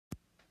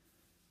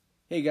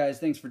Hey guys,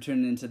 thanks for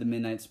tuning into the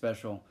Midnight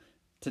Special.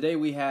 Today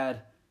we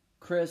had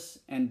Chris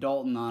and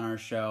Dalton on our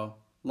show,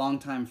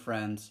 longtime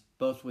friends,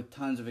 both with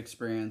tons of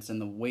experience in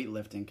the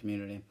weightlifting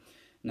community.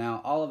 Now,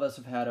 all of us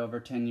have had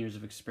over 10 years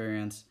of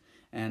experience,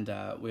 and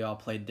we all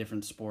played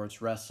different sports,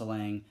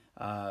 wrestling,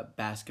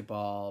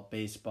 basketball,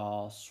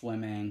 baseball,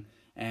 swimming,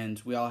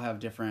 and we all have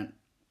different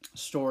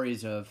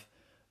stories of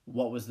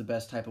what was the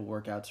best type of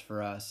workouts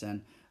for us,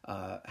 and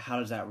how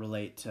does that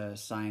relate to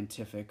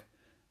scientific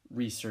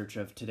research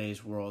of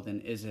today's world,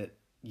 and is it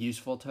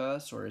useful to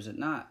us or is it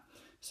not?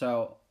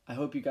 So I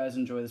hope you guys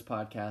enjoy this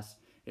podcast.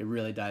 It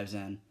really dives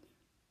in.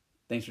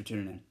 Thanks for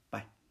tuning in.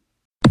 Bye.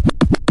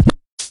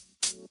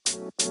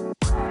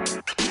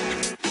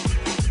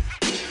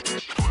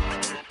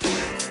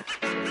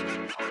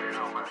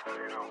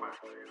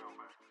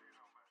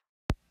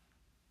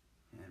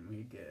 And we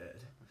good.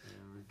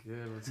 Yeah, we're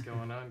good. What's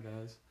going on,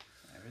 guys?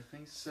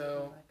 Everything's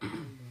so.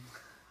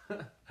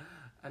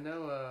 I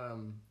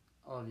know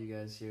all of you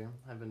guys here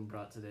have been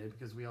brought today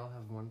because we all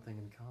have one thing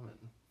in common.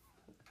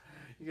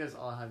 You guys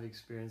all have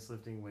experience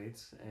lifting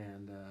weights,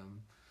 and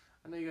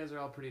I know you guys are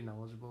all pretty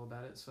knowledgeable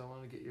about it, so I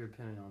want to get your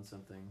opinion on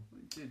something.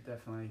 We do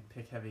definitely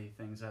pick heavy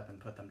things up and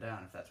put them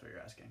down, if that's what you're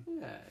asking.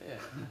 Yeah.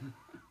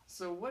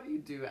 So what do you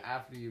do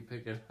after you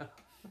pick it up?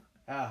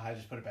 I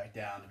just put it back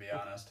down, to be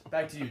honest.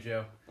 Back to you,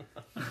 Joe.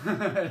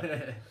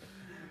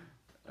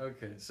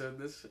 Okay, so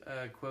this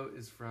quote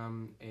is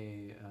from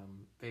a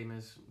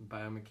famous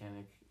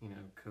biomechanic,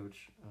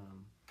 coach.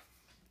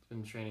 He's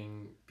been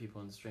training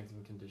people in strength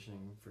and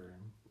conditioning for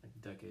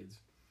decades.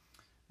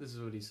 This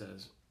is what he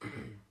says.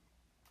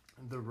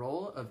 The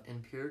role of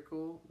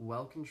empirical,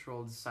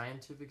 well-controlled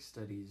scientific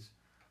studies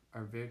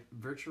are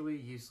virtually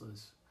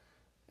useless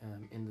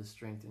in the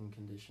strength and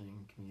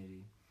conditioning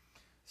community.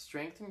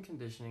 Strength and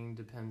conditioning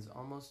depends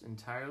almost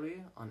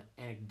entirely on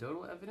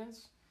anecdotal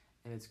evidence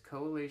and its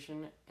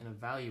correlation and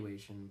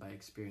evaluation by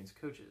experienced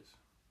coaches.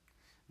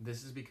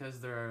 This is because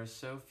there are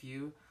so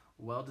few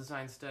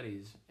well-designed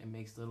studies, it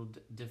makes little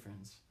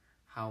difference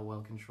how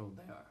well-controlled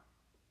they are.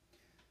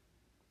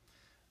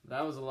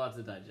 That was a lot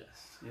to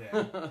digest.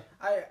 Yeah.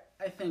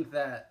 I think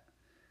that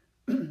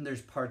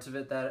there's parts of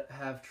it that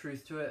have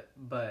truth to it,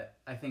 but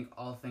I think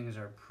all things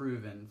are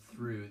proven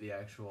through the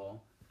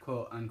actual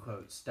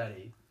quote-unquote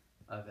study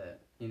of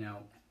it,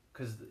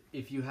 because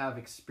if you have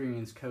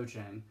experience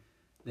coaching,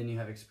 then you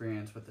have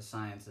experience with the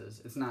sciences.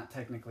 It's not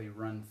technically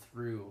run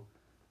through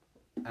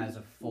as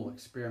a full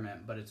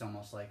experiment, but it's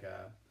almost like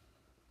a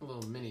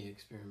little mini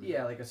experiment.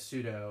 Yeah, like a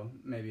pseudo,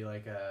 maybe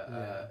like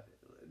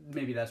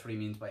maybe that's what he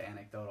means by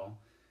anecdotal.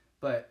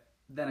 But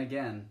then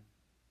again,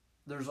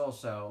 there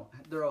also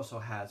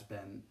has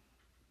been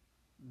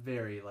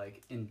very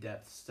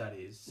in-depth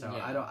studies. So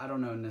yeah. I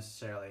don't know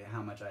necessarily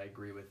how much I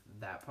agree with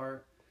that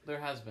part.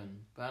 There has been,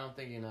 but I don't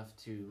think enough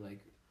to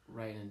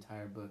write an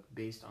entire book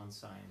based on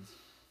science,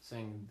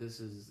 saying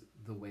this is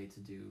the way to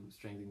do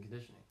strength and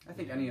conditioning. I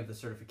think any of the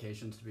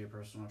certifications to be a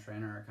personal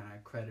trainer are kind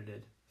of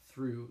credited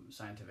through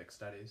scientific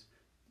studies.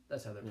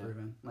 That's how they're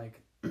proven.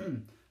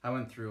 I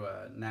went through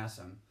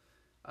NASM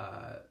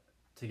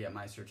to get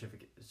my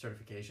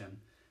certification,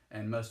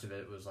 and most of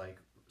it was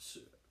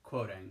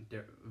quoting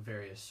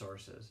various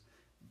sources.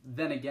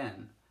 Then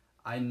again,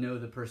 I know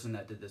the person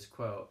that did this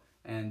quote,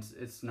 and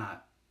it's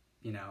not,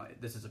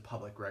 this is a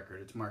public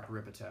record. It's Mark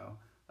Ripito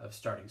of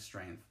Starting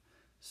Strength.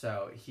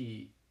 So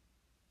he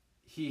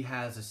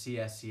has a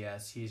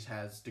CSCS, he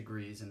has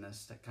degrees in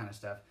this kind of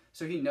stuff,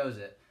 so he knows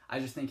it. I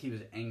just think he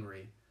was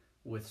angry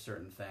with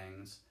certain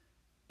things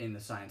in the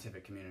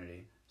scientific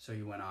community, so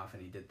he went off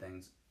and he did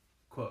things,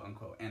 quote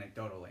unquote,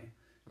 anecdotally,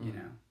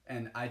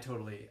 And I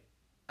totally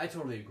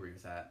agree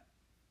with that,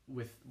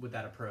 with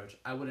that approach.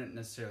 I wouldn't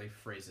necessarily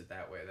phrase it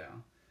that way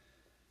though.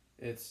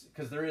 It's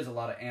because there is a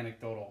lot of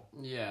anecdotal.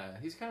 Yeah,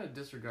 he's kind of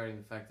disregarding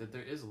the fact that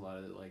there is a lot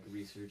of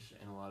research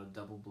and a lot of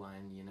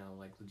double-blind,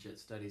 legit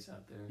studies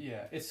out there.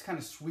 Yeah, it's kind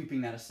of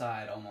sweeping that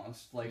aside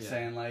almost,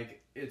 saying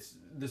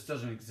this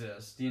doesn't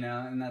exist,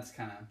 and that's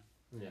kind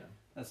of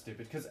that's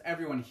stupid because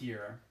everyone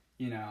here,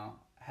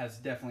 has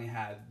definitely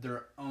had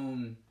their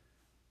own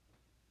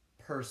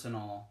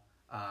personal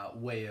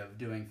way of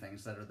doing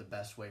things that are the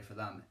best way for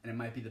them, and it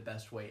might be the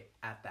best way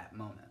at that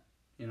moment.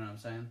 You know what I'm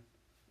saying?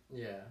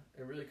 Yeah,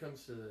 it really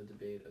comes to the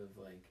debate of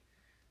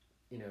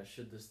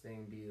should this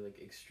thing be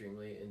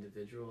extremely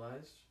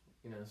individualized,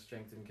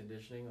 strength and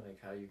conditioning,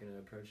 how you're going to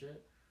approach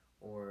it,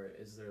 or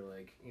is there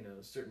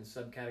certain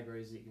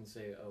subcategories that you can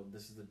say, oh,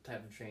 this is the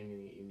type of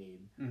training that you need,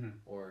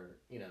 or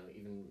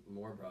even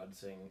more broad,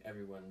 saying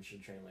everyone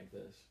should train like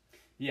this.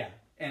 Yeah,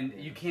 and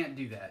you can't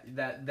do that.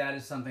 That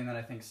is something that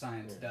I think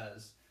science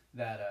does.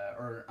 That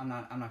or I'm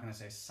not going to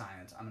say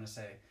science. I'm going to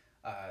say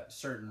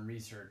certain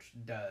research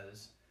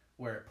does,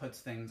 where it puts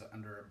things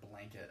under a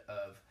blanket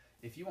of,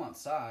 if you want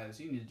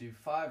size, you need to do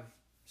 5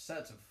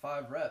 sets of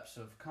 5 reps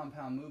of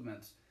compound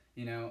movements.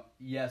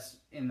 Yes,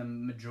 in the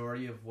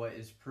majority of what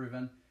is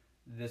proven,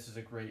 this is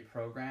a great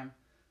program,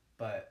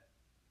 but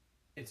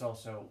it's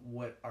also,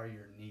 what are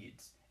your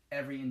needs?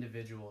 Every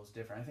individual is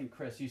different. I think,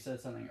 Chris, you said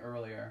something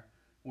earlier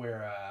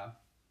where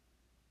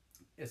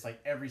it's like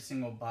every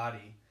single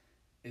body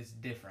is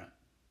different.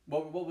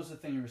 What was the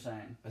thing you were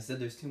saying? I said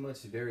there's too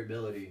much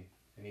variability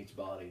in each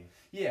body.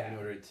 Yeah. In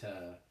order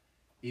to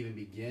even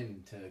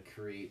begin to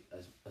create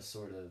a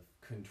sort of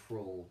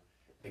control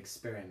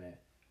experiment.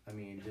 I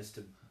mean, just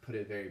to put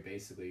it very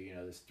basically, you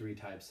know, there's 3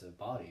 types of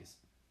bodies.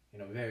 You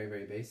know, very,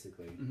 very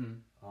basically.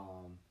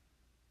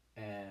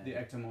 And the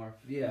ectomorph,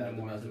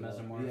 endomorph, and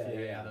mesomorph.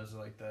 Yeah. Those are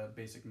like the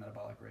basic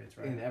metabolic rates,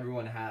 right? And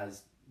everyone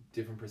has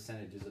different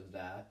percentages of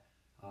that.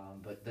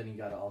 But then you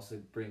got to also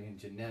bring in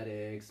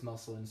genetics,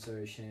 muscle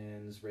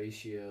insertions,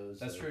 ratios.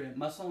 That's true.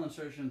 Muscle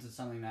insertions is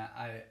something that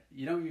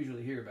you don't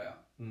usually hear about.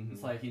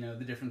 It's like, you know,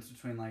 the difference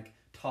between like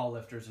tall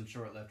lifters and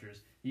short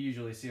lifters. You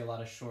usually see a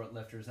lot of short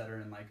lifters that are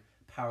in like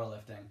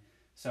powerlifting.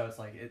 So it's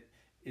like it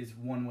is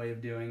one way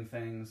of doing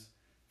things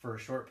for a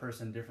short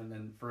person different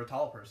than for a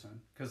tall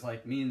person. Because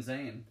like me and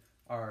Zane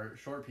are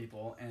short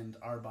people, and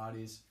our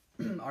bodies,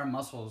 our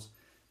muscles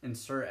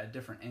insert at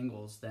different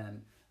angles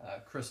than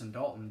Chris and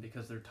Dalton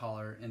because they're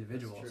taller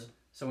individuals.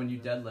 So when you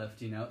deadlift,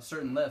 you know,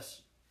 certain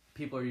lifts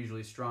people are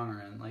usually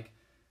stronger in. Like,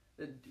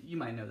 you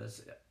might know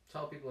this.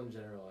 Tall people in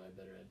general are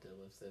better at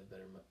deadlifts. They have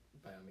better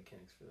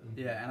biomechanics for them.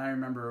 Yeah, and I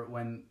remember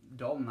when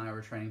Dalton and I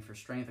were training for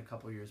strength a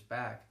couple years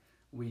back,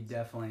 we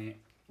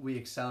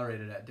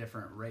accelerated at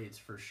different rates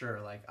for sure.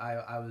 Like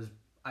I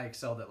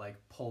excelled at like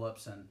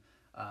pull-ups and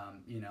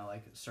you know,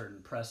 like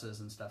certain presses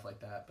and stuff like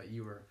that. But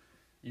you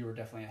were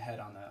definitely ahead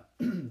on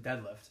the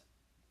deadlift.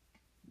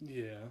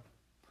 Yeah.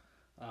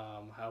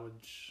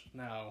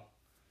 Now,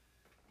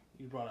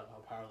 you brought up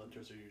how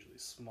powerlifters are usually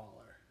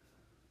smaller,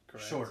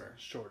 correct?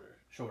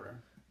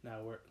 Shorter. Now,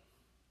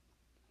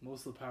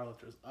 most of the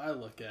powerlifters I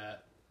look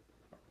at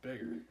are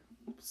bigger,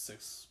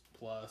 6+,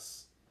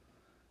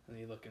 and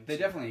you look into... They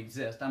definitely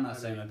exist. I'm not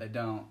saying that they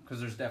don't, because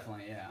there's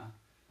definitely,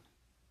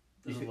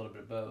 there's a little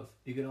bit of both.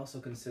 You can also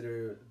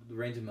consider the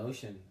range of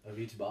motion of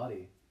each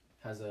body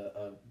has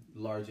a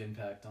large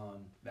impact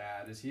on...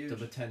 That is huge. The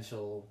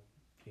potential,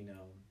 you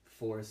know,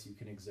 force you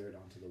can exert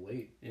onto the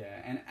weight.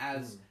 Yeah, and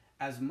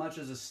as much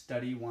as a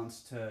study wants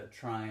to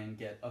try and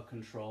get a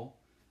control,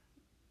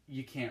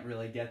 you can't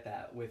really get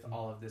that with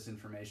all of this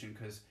information,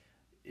 because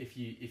if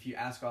you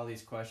ask all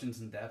these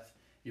questions in depth,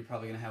 you're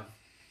probably going to have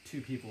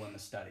 2 people in the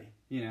study,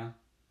 you know?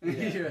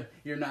 Yeah.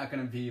 You're not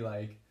going to be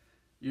like,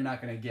 you're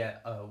not going to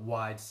get a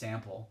wide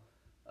sample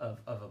of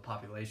a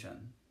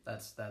population.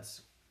 That's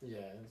yeah,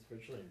 it's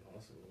virtually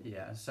impossible.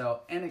 Yeah,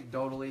 so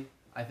anecdotally,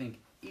 I think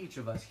each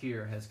of us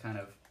here has kind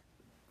of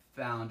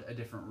found a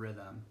different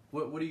rhythm.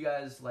 What do you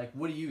guys like?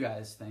 What do you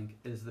guys think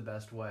is the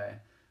best way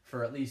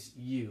for at least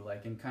you,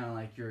 like, in kind of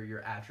like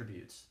your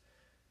attributes?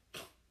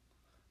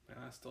 Man,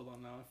 I still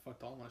don't know. I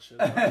fucked all my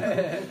shit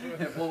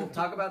up. Well,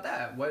 talk about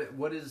that.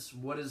 What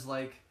is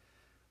like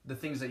the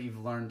things that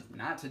you've learned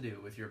not to do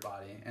with your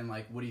body, and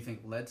like what do you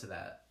think led to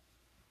that?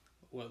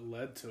 What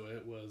led to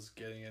it was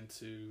getting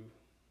into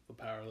the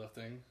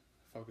powerlifting,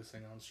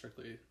 focusing on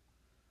strictly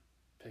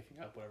picking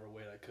up whatever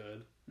weight I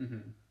could.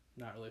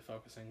 Not really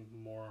focusing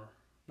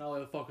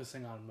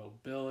on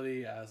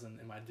mobility, as in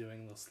am I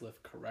doing this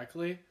lift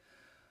correctly,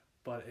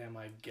 but am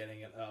I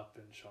getting it up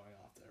and showing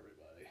off to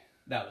everybody?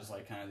 That was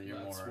like kind of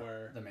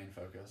the main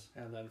focus.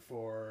 And then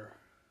for,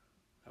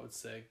 I would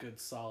say, a good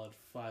solid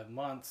 5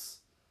 months,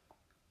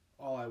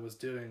 all I was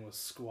doing was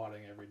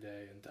squatting every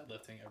day and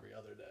deadlifting every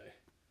other day.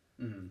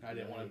 I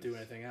didn't want to do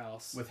anything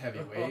else. With heavy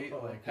weight?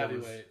 Like heavy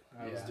weight.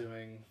 I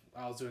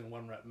was doing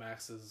 1 rep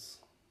maxes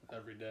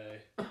every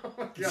day.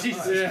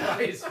 Jesus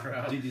Christ,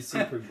 bro. Did you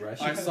see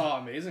progression? I saw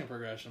amazing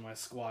progression. My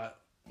squat,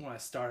 when I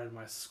started,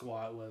 my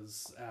squat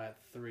was at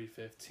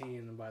 315,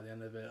 and by the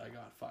end of it, I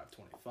got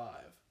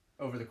 525.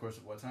 Over the course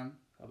of what time?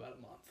 About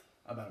a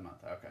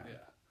month. Okay.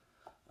 Yeah.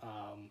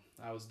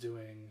 I was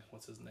doing,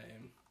 what's his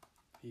name?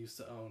 He used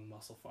to own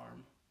Muscle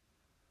Farm.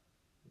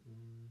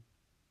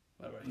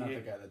 Not the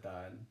guy that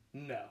died.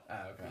 No.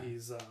 Ah, okay.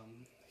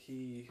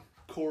 He's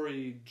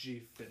Corey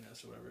G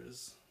Fitness or whatever it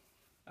is.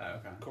 Oh,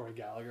 okay. Corey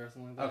Gallagher or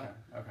something like that.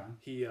 Okay.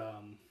 He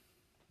what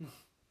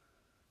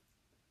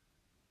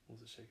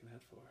was it shaking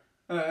head for?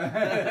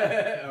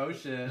 Oh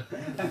shit.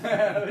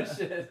 Oh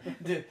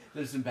shit. Dude,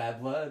 there's some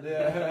bad blood. Do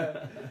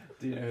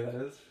you know who that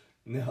is?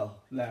 No.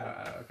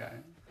 Okay.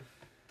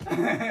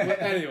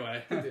 But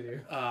anyway, continue.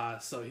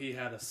 So he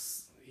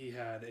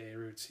had a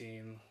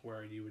routine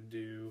where you would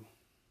do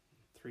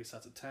 3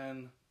 sets of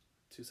 10,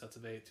 2 sets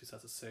of 8, 2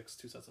 sets of 6,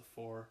 2 sets of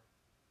 4,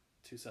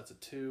 2 sets of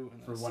 2, and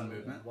then for one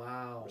movement.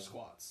 Wow. For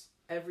squats.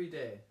 Every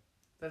day.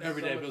 That's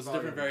Every so day, much but it was a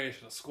volume. different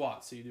variation of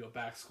squats. So you do a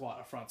back squat,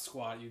 a front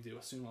squat, you do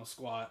a sumo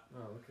squat.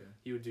 Oh, okay.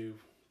 You would do...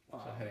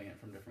 So hitting it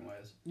from different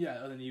ways.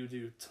 Yeah, and then you would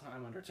do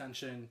time under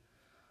tension.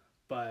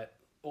 But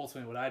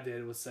ultimately what I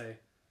did was say,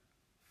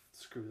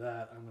 screw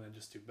that, I'm going to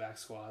just do back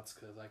squats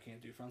because I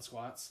can't do front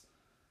squats.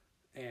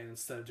 And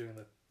instead of doing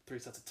the 3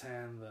 sets of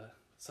 10, the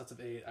sets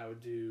of 8, I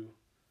would do...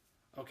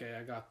 Okay,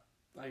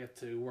 I get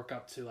to work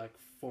up to like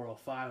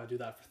 405. I do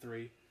that for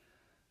 3,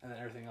 and then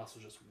everything else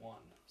was just 1.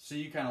 So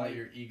you kind of let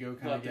your ego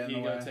kind of get in the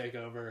way. Let the ego take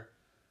over.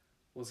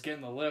 Was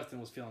getting the lift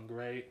and was feeling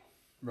great.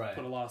 Right.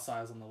 Put a lot of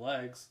size on the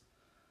legs,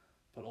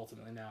 but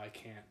ultimately now I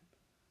can't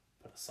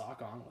put a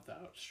sock on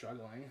without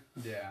struggling.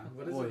 Yeah.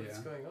 What is Well, it that's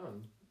going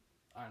on?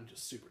 I'm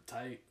just super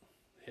tight.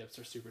 Hips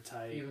are super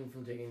tight. Even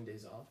from taking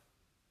days off?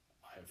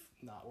 I've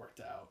not worked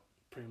out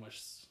pretty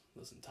much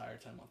this entire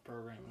 10-month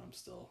program, and I'm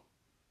still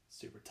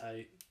super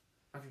tight.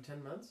 After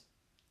 10 months?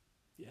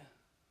 Yeah.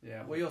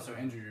 Yeah. Well, you also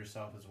injured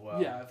yourself as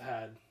well. Yeah, I've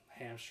had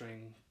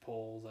hamstring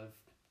pulls. I've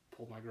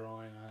pulled my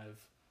groin. I've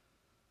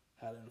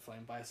had an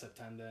inflamed bicep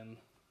tendon.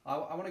 I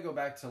want to go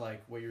back to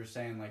like what you were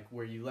saying, like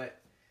where you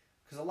let,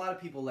 because a lot of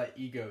people let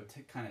ego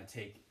kind of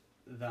take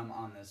them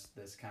on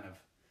this kind of,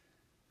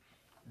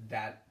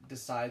 that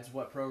decides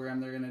what program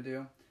they're going to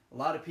do. A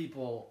lot of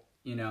people,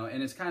 you know,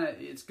 and it's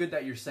good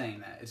that you're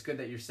saying that. It's good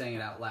that you're saying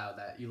it out loud,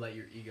 that you let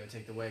your ego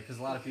take the way, because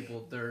a lot of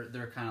people,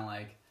 they're kind of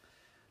like,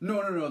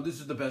 no, this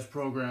is the best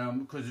program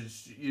because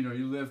it's, you know,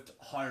 you lift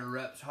higher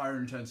reps, higher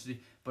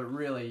intensity, but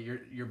really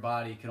your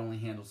body can only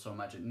handle so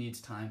much. It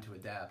needs time to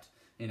adapt,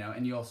 you know,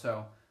 and you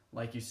also,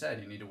 like you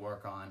said, you need to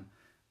work on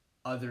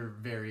other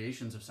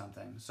variations of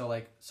something. So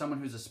like someone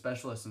who's a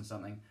specialist in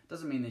something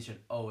doesn't mean they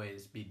should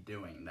always be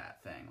doing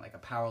that thing. Like a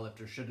power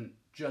lifter shouldn't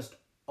just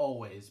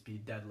always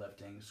be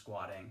deadlifting,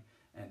 squatting,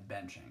 and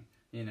benching.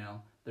 You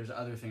know, there's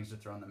other things to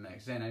throw in the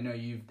mix. And I know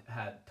you've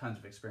had tons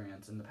of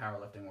experience in the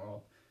powerlifting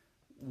world.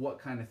 What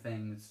kind of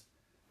things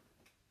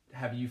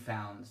have you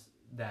found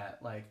that,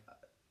 like,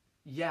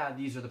 yeah,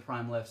 these are the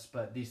prime lifts,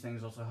 but these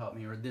things also help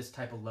me, or this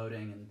type of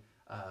loading and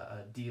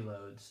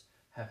deloads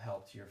have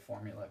helped your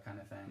formula kind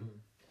of thing? Mm-hmm.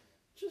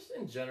 Just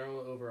in general,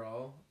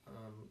 overall,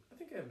 I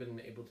think I've been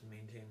able to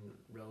maintain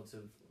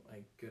relative,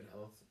 like, good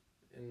health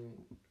in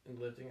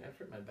lifting. I've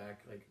hurt my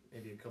back, like,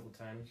 maybe a couple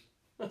times.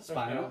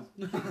 Spinal?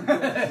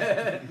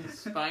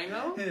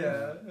 Spinal?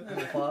 Yeah. And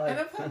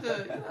I've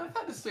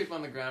had to sleep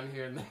on the ground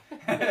here and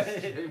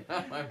there.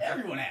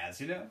 Everyone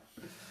has, you know?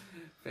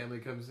 Family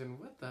comes in,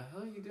 what the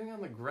hell are you doing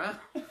on the ground?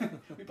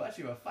 We bought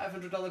you a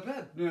 $500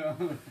 bed.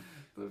 No.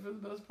 But for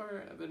the most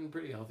part, I've been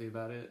pretty healthy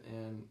about it,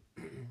 and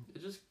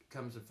it just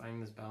comes to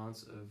finding this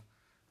balance of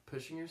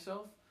pushing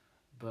yourself,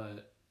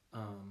 but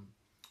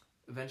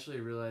eventually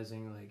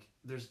realizing, like,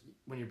 there's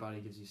when your body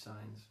gives you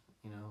signs,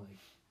 you know, like,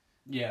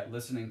 yeah,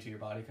 listening to your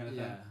body kind of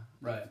thing.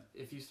 Right.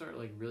 If you start,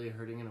 like, really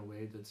hurting in a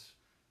way that's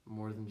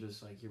more than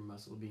just, like, your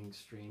muscle being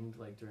strained,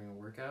 like, during a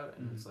workout,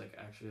 and it's like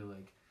actually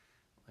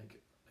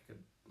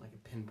like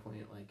a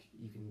pinpoint, like,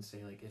 you can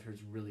say, like, it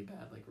hurts really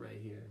bad, like, right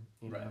here,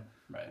 you know?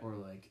 Right. Or,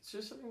 like, it's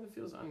just something that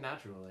feels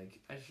unnatural.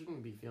 Like, I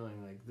shouldn't be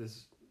feeling, like,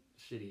 this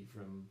shitty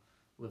from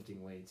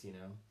lifting weights, you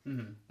know?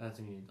 Mm-hmm. That's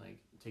when you, like,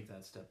 take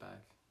that step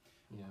back,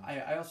 you know?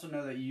 I also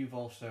know that you've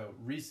also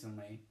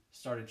recently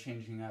started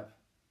changing up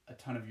a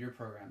ton of your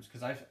programs,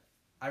 because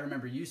I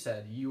remember you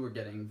said you were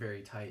getting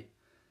very tight,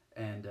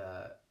 and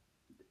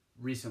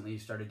recently you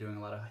started doing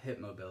a lot of hip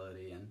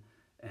mobility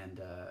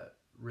and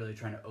really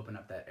trying to open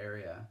up that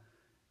area.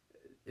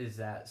 Is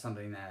that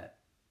something that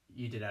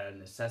you did out of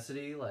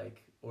necessity,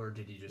 like, or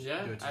did you just do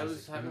it to I was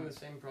just having the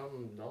same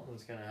problem Dalton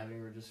was kind of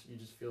having, where you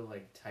just feel,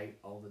 like, tight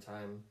all the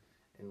time,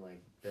 and,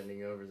 like,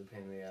 bending over is a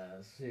pain in the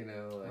ass, you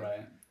know? Like,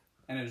 right.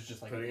 And it was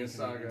just like putting a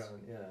sock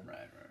on, yeah.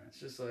 Right. It's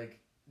just, like,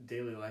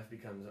 daily life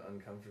becomes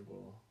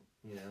uncomfortable,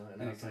 you know?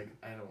 And it's like,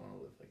 I don't want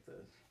to live like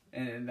this.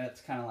 And that's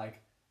kind of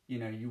like, you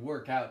know, you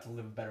work out to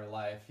live a better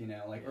life, you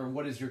know, like, or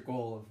what is your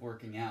goal of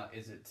working out?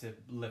 Is it to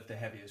lift the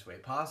heaviest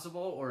weight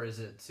possible, or is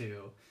it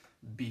to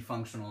be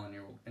functional in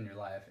your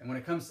life? And when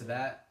it comes to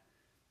that,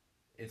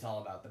 it's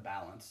all about the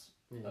balance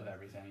of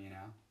everything, you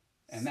know?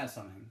 And that's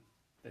something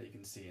that you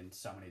can see in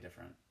so many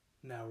different...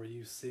 Now, were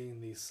you seeing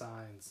these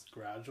signs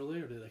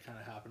gradually, or did they kind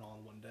of happen all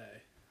in one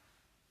day?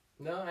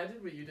 No, I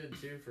did what you did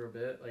too for a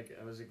bit. Like,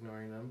 I was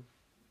ignoring them,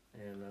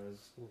 and I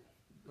was,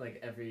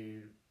 like, every,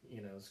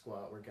 you know,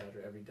 squat workout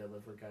or every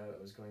deadlift workout,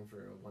 I was going for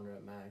a 1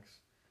 rep max.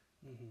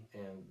 Mm-hmm.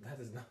 And that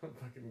is not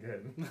fucking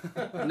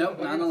good.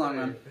 Nope, not in the long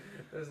run.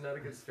 That is not a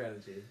good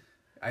strategy.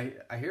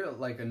 I hear,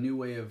 like, a new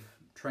way of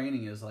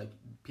training is, like,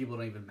 people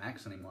don't even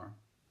max anymore.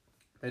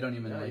 They don't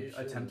even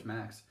attempt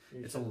max.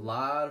 It's a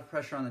lot of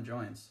pressure on the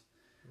joints.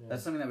 Yeah.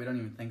 That's something that we don't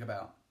even think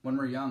about. When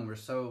we're young, we're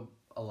so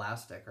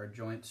elastic. Our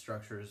joint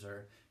structures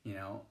are, you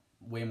know,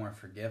 way more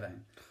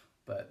forgiving.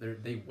 But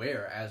they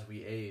wear as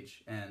we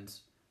age. And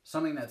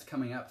something that's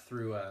coming up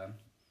through,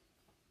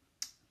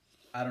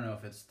 I don't know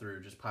if it's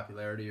through just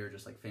popularity or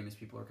just, like, famous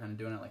people are kind of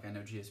doing it. Like, I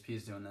know GSP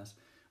is doing this.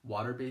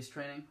 Water-based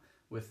training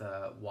with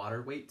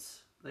water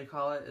weights, they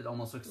call it. It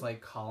almost looks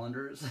like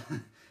colanders.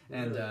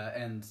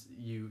 And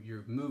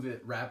you move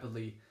it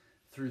rapidly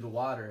through the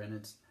water, and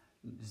it's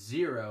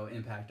zero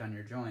impact on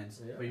your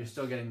joints, but you're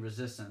still getting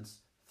resistance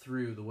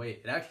through the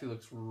weight. It actually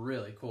looks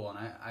really cool, and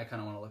I kind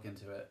of want to look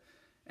into it.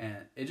 And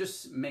it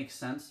just makes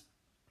sense.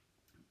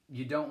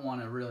 You don't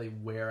want to really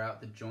wear out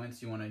the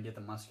joints. You want to get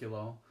the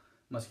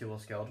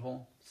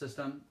musculoskeletal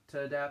system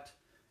to adapt,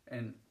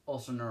 and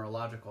also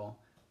neurological.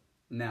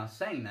 Now,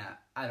 saying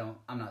that,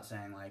 I'm not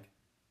saying, like,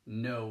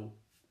 no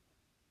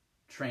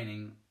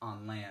training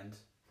on land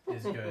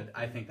is good.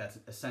 I think that's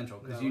essential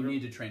because No, you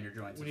need to train your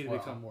joints. We need as to well.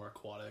 become more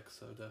aquatic,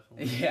 so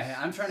definitely. Yeah,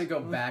 I'm trying to go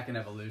back in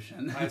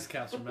evolution. Ice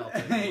caps are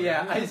melting.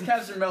 Yeah, ice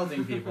caps are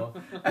melting, people.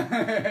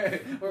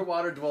 We're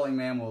water-dwelling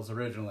mammals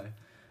originally.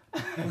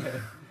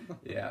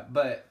 Yeah,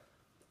 but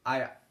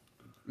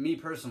me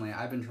personally,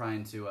 I've been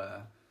trying to.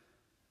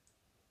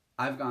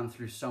 I've gone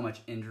through so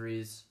much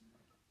injuries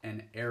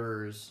and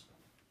errors,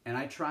 and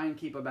I try and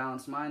keep a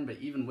balanced mind. But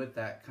even with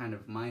that kind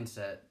of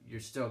mindset,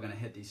 you're still gonna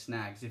hit these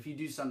snags. If you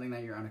do something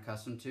that you're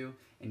unaccustomed to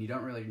and you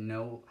don't really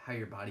know how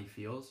your body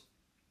feels,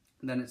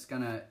 then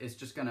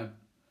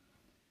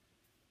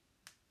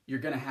you're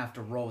gonna have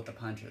to roll with the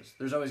punches.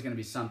 There's always gonna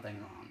be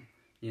something wrong,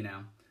 you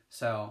know.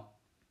 So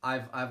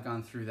I've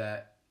gone through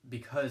that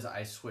because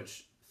I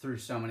switched through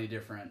so many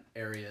different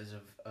areas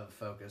of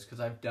focus,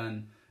 because I've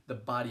done the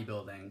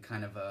bodybuilding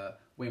kind of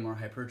way more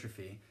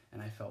hypertrophy,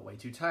 and I felt way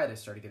too tight. I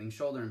started getting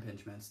shoulder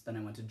impingements. Then I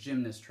went to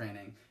gymnast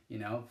training, you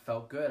know,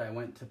 felt good. I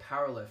went to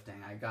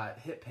powerlifting. I got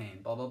hip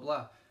pain, blah, blah,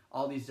 blah.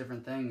 All these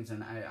different things,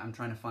 and I'm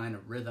trying to find a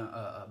rhythm,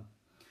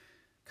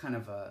 kind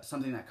of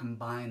something that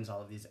combines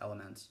all of these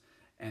elements.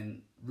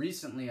 And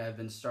recently I've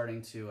been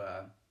starting to,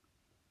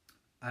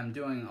 I'm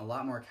doing a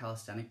lot more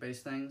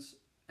calisthenic-based things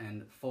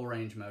and full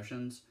range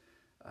motions,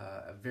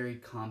 very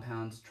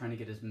compound, trying to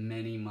get as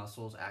many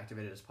muscles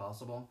activated as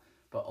possible,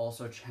 but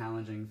also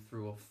challenging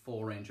through a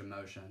full range of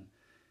motion.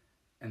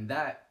 And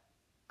that,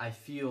 I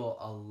feel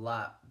a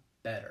lot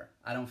better.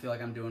 I don't feel like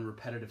I'm doing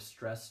repetitive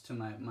stress to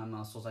my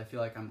muscles. I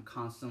feel like I'm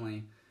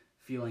constantly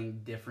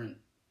feeling different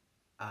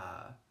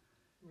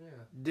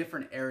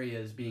different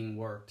areas being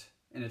worked,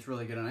 and it's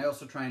really good. And I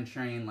also try and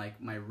train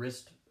like my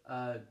wrist,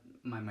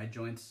 my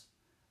joints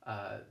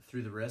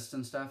through the wrist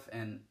and stuff,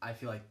 and I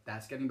feel like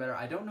that's getting better.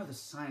 I don't know the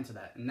science of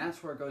that, and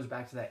that's where it goes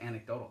back to that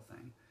anecdotal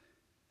thing.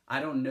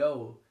 I don't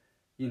know,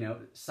 you know,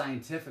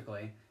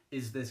 scientifically,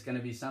 is this going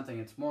to be something?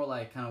 It's more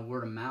like kind of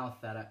word of mouth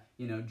that,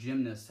 you know,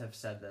 gymnasts have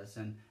said this,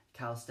 and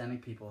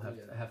calisthenic people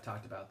have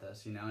talked about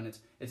this, you know, and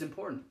it's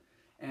important.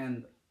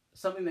 And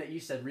something that you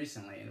said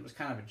recently, and it was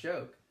kind of a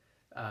joke,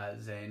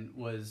 Zane,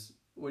 was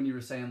when you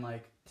were saying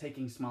like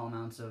taking small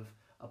amounts of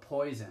a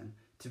poison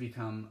to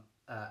become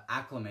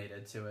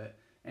acclimated to it,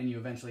 and you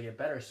eventually get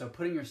better. So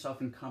putting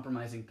yourself in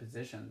compromising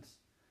positions,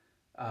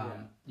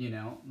 you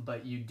know,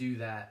 but you do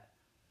that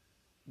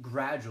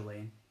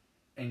gradually,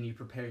 and you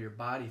prepare your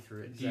body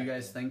through it. Exactly. Do you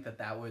guys think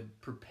that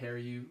would prepare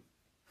you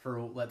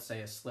for, let's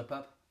say, a slip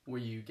up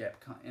where you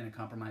get in a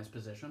compromised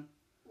position?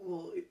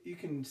 Well, you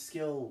can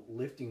scale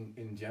lifting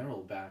in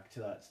general back to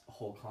that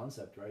whole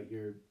concept, right?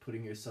 You're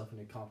putting yourself in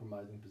a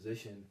compromising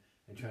position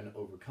and trying to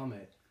overcome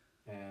it.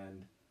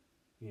 And,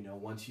 you know,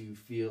 once you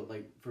feel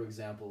like, for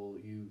example,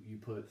 you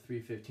put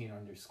 315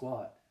 on your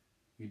squat,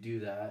 you do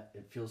that,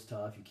 it feels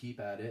tough, you keep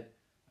at it,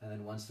 and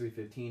then once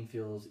 315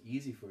 feels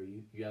easy for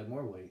you, you add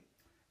more weight.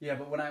 Yeah,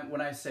 but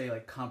when I say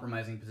like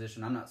compromising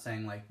position, I'm not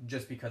saying like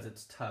just because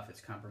it's tough it's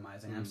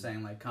compromising. I'm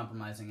saying like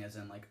compromising as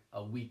in like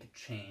a weak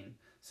chain.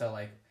 So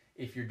like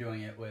if you're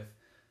doing it with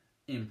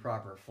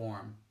improper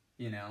form,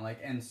 you know, like,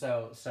 and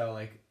so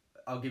like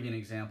I'll give you an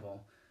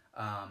example.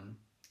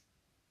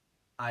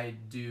 I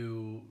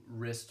do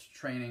wrist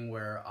training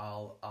where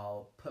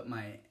I'll put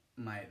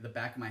the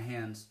back of my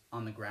hands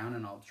on the ground,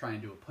 and I'll try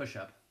and do a push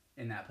up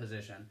in that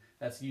position.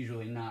 That's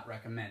usually not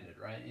recommended,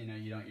 right? You know,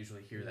 you don't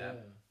usually hear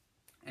that.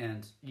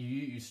 And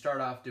you start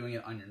off doing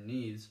it on your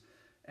knees,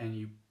 and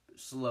you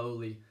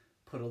slowly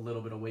put a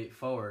little bit of weight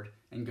forward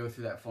and go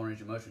through that full range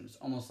of motion. It's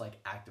almost like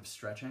active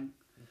stretching.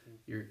 Mm-hmm.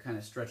 You're kind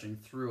of stretching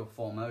through a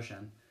full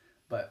motion,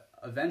 but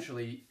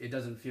eventually it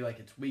doesn't feel like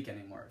it's weak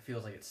anymore. It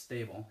feels like it's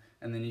stable.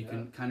 And then you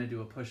can kind of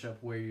do a push-up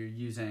where you're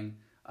using,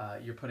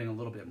 you're putting a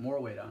little bit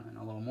more weight on and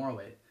a little more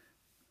weight.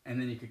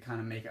 And then you could kind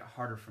of make it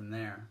harder from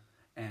there.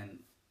 And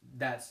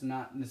that's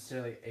not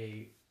necessarily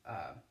a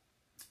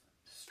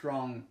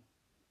strong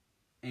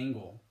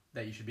angle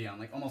that you should be on,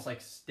 like almost like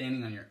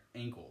standing on your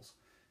ankles,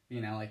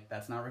 you know, like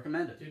that's not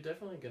recommended. You're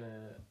definitely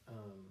gonna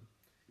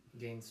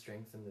gain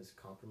strength in this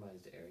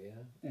compromised area,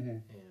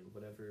 and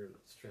whatever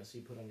stress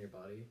you put on your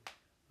body,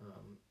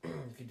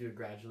 if you do it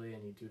gradually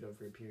and you do it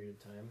over a period of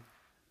time,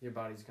 your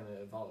body's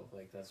gonna evolve.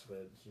 Like that's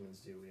what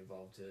humans do. We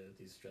evolve to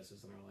these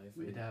stresses in our life.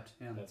 We adapt.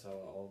 Yeah, that's how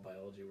all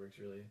biology works,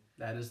 really.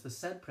 That is the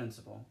SAID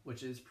principle,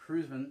 which is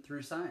proven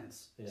through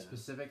science.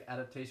 Specific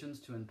adaptations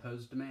to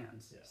imposed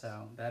demands. Yes.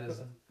 So that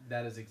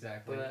is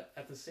exactly. But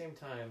at the same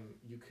time,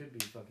 you could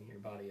be fucking your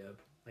body up.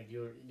 Like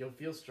you'll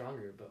feel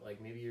stronger, but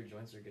like maybe your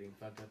joints are getting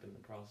fucked up in the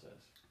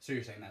process. So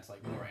you're saying that's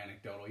like more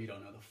anecdotal. You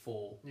don't know the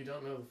full. You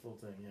don't know the full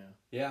thing. Yeah.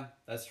 Yeah,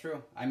 that's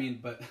true. I mean,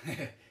 but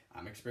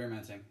I'm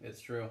experimenting.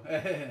 It's true.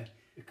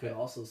 It could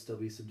also still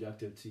be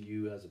subjective to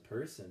you as a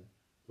person.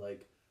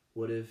 Like,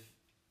 what if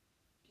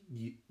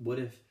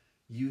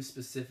you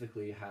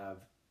specifically have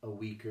a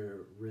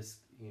weaker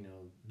wrist, you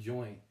know,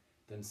 joint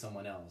than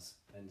someone else,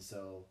 and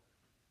so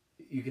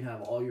you can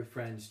have all your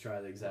friends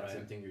try the exact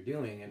same thing you're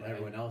doing, and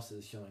everyone else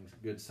is showing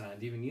good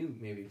signs. Even you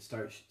maybe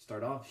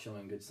start off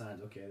showing good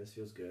signs. Okay, this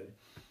feels good,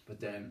 but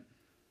then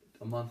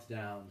a month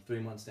down, 3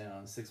 months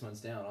down, 6 months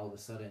down, all of a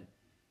sudden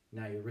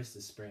now your wrist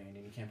is sprained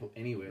and you can't put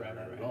any weight on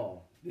that at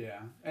all. Yeah,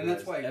 and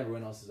that's why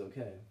everyone else is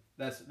okay.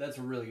 That's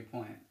a really good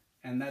point,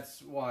 and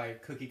that's why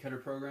cookie cutter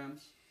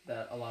programs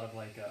that a lot of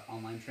like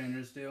online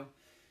trainers do,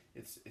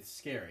 it's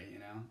scary, you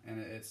know, and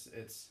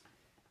it's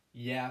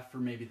for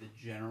maybe the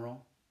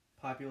general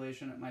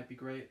population it might be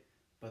great,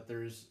 but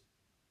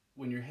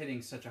when you're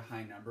hitting such a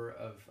high number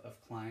of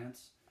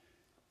clients,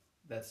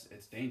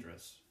 it's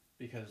dangerous,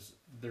 because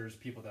there's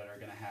people that are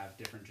going to have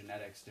different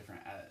genetics,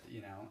 different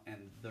you know,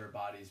 and their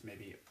bodies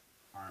maybe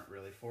aren't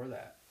really for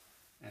that,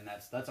 and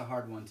that's a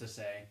hard one to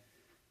say,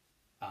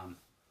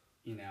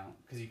 you know,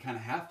 because you kind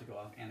of have to go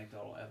off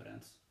anecdotal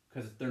evidence,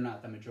 because they're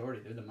not the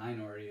majority, they're the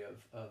minority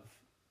of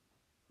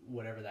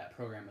whatever that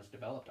program was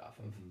developed off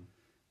of.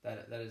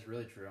 That is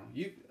really true.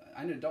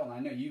 I know, Dalton, I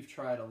know you've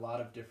tried a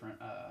lot of different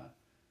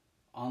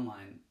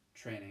online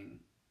training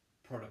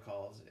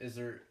protocols.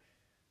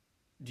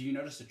 Do you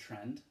notice a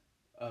trend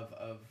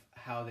of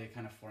how they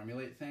kind of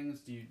formulate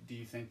things? Do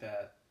you think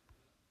that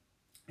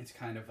it's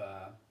kind of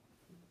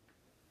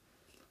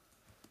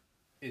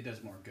it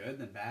does more good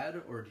than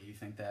bad, or do you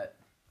think that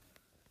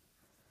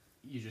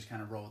you just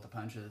kind of roll with the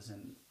punches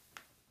and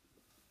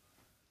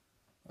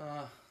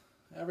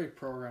every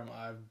program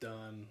I've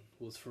done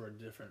was for a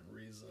different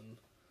reason.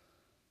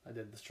 I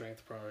did the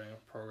strength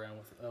program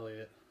with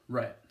Elliot.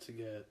 Right. To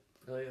get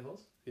Elliot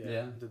Hulse?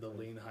 Yeah. Did the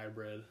lean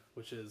hybrid,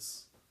 which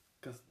is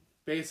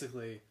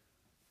basically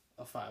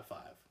a 5-5,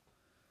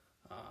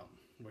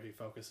 where he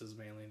focuses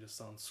mainly just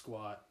on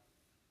squat,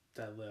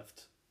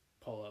 deadlift,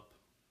 pull up.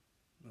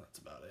 And that's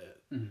about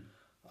it. And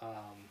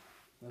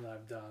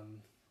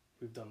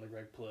we've done the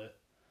Greg Plitt.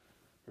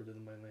 We're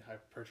doing mainly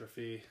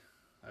hypertrophy.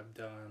 I've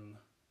done.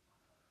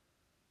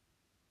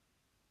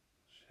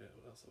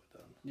 What else have I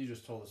done? You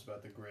just told us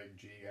about the Greg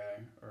G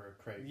guy, or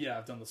Craig. Yeah,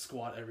 I've done the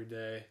squat every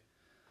day.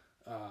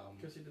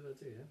 Chris, you did that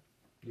too,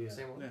 yeah? Yeah.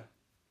 Same one?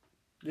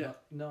 Yeah.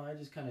 No, I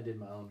just kind of did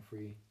my own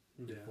free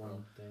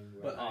form thing.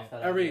 But off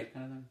that every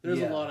kind of thing? there's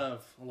a lot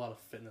of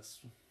fitness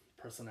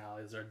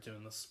personalities that are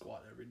doing the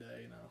squat every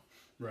day. You know,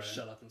 Right.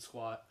 Shut up and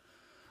squat.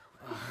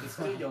 Just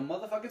do your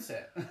motherfucking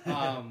set.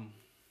 I'm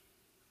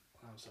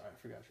sorry, I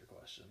forgot your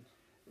question.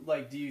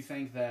 Like, do you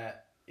think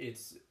that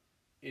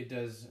it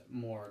does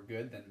more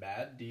good than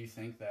bad? Do you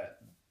think that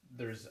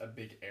there's a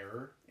big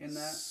error in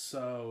that?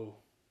 So,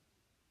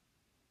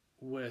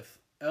 with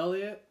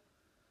Elliot,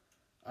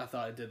 I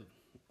thought I did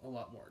a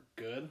lot more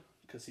good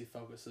because he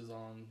focuses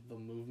on the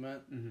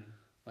movement.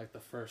 Like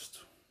the first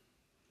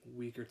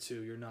week or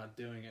two, you're not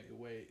doing any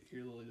weight.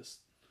 You're literally just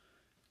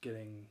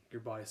getting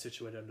your body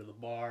situated under the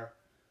bar,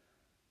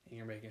 and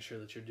you're making sure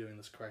that you're doing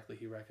this correctly.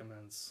 He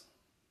recommends,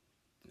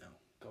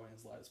 going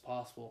as light as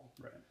possible.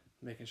 Right.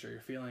 Making sure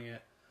you're feeling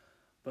it.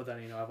 But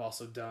then, I've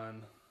also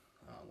done,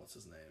 what's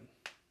his name?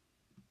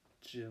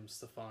 Jim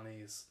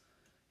Stefani's,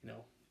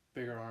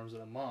 bigger arms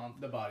in a month.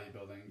 The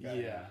bodybuilding guy.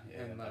 Yeah,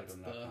 and that's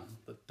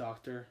the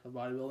doctor of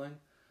bodybuilding.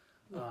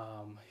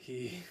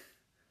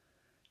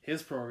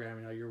 His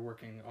program, you're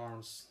working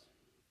arms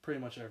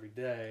pretty much every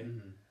day,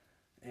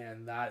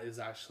 and that is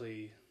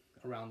actually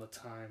around the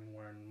time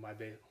when my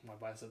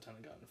bicep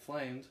tendon got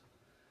inflamed,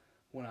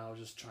 when I was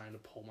just trying to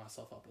pull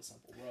myself up a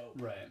simple rope.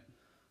 Right.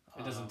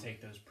 It doesn't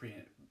take those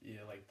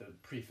the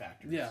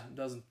pre-factors. Yeah, it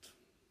doesn't.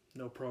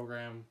 No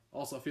program.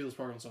 Also, a few of those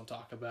programs don't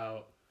talk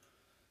about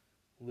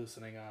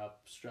loosening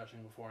up,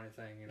 stretching before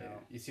anything, Yeah.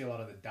 You see a lot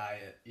of the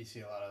diet. You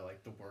see a lot of,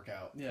 the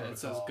workout protocol. It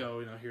says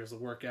go, here's the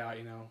workout,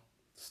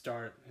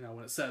 start,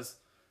 when it says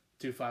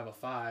do 5 of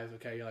 5,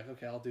 okay, you're like,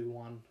 okay, I'll do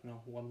one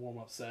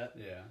warm-up set.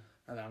 Yeah.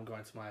 And then I'm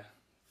going to my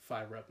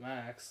 5-rep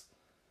max,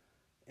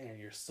 and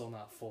you're still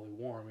not fully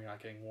warm. You're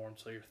not getting warm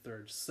till your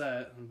third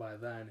set, and by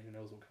then, who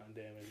knows what kind of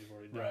damage you've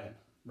already done.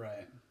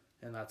 Right.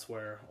 And that's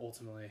where,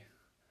 ultimately,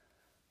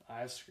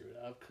 I screwed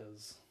up,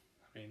 because,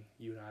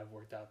 you and I have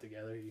worked out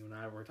together.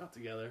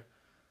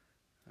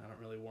 I don't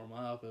really warm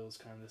up. It was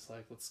kind of just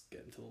like, let's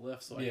get into the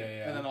lift. So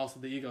And then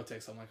also the ego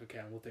takes. I'm like, okay,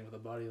 I'm lifting with a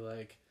buddy.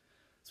 Like,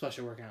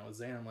 especially working out with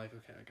Zane, I'm like,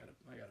 okay,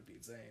 I gotta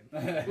beat Zane.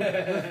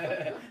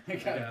 I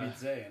gotta beat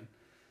Zane.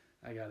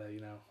 I gotta,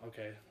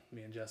 okay,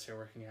 me and Jesse are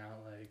working out.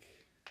 Like,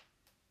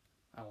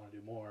 I want to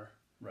do more.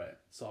 Right.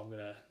 So I'm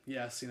gonna,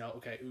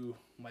 okay,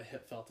 my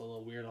hip felt a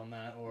little weird on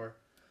that, or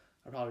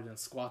I probably didn't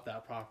squat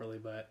that properly,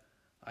 but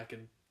I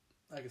could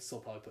still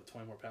probably put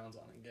 20 more pounds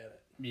on and get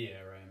it.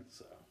 Yeah, right.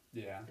 So.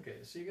 Yeah. Okay,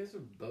 so you guys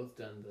have both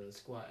done the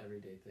squat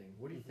everyday thing.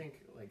 What do you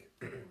think,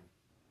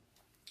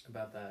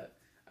 about that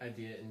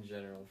idea in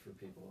general for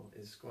people?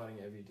 Is squatting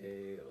every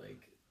day,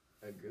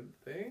 a good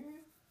thing?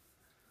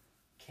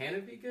 Can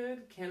it be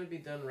good? Can it be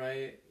done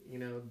right?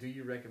 Do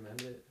you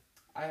recommend it?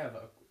 I have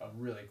a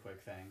really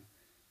quick thing.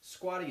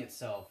 Squatting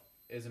itself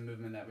is a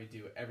movement that we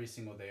do every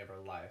single day of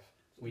our life.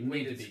 We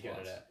need to be good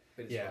at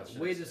it.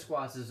 Weighted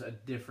squats is a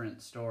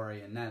different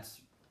story, and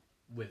that's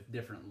with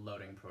different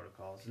loading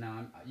protocols.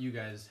 Now, you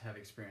guys have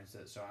experienced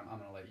it, so I'm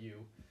going to let you,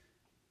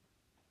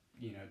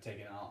 take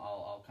it. And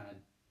I'll kind of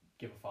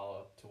give a follow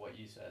up to what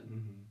you said.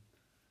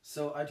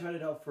 So I tried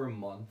it out for a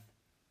month,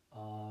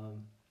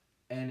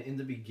 and in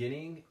the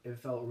beginning, it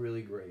felt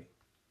really great.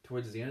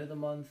 towards the end of the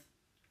month,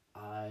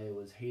 I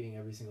was hating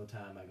every single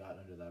time I got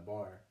under that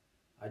bar.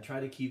 I try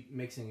to keep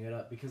mixing it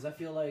up because I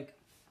feel like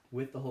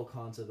with the whole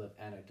concept of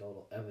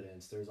anecdotal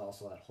evidence, there's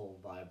also that whole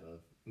vibe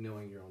of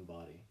knowing your own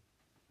body.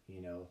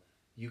 You know,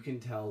 you can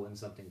tell when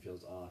something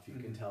feels off.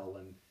 You can tell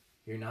when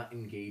you're not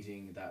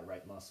engaging that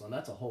right muscle. And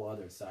that's a whole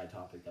other side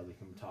topic that we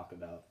can talk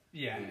about.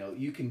 Yeah. You know,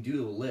 you can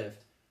do a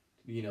lift,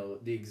 you know,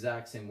 the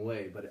exact same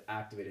way, but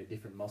activate a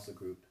different muscle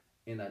group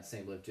in that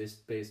same lift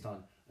just based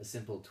on a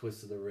simple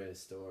twist of the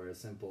wrist or a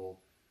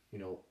simple, you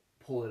know,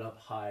 pull it up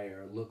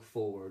higher, look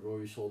forward, roll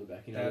your shoulder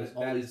back. You know, there's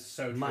all these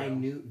so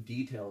minute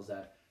details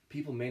that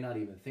people may not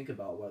even think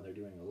about while they're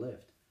doing a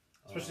lift.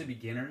 Especially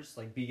beginners,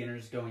 like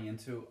beginners going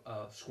into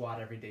a squat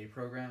everyday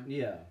program.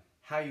 Yeah.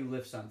 How you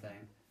lift something.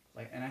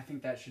 Like, and I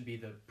think that should be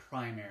the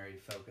primary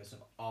focus of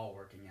all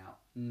working out.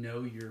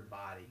 Know your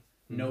body.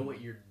 Know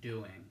what you're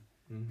doing.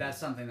 That's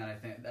something that I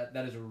think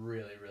that is a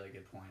really, really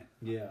good point.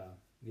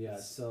 Yeah.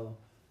 So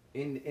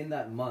in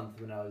that month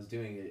when I was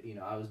doing it, you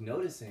know, I was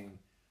noticing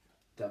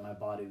that my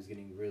body was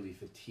getting really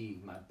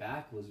fatigued. My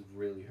back was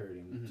really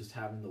hurting, just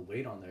having the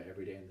weight on there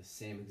every day in the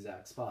same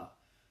exact spot.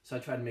 So I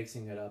tried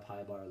mixing it up,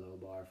 high bar, low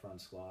bar,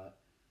 front squat.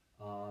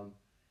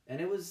 And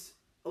it was,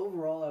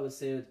 overall, I would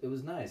say it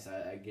was nice.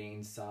 I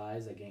gained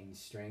size, I gained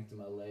strength in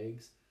my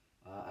legs.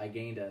 I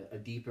gained a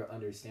deeper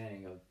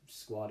understanding of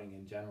squatting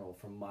in general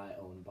from my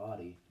own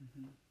body.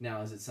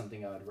 Now, is it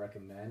something I would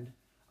recommend?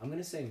 I'm going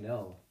to say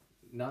no.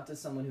 Not to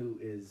someone who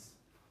is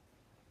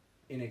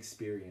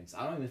inexperienced.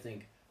 I don't even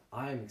think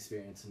I'm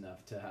experienced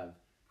enough to have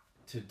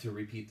to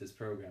repeat this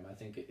program. I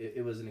think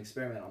it was an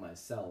experiment on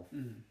myself.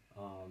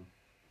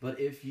 But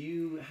if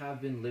you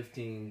have been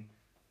lifting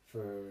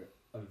for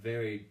a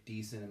very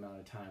decent amount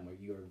of time where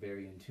you are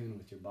very in tune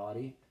with your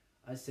body,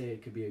 I say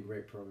it could be a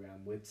great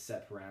program with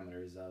set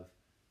parameters of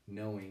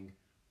knowing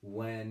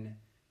when,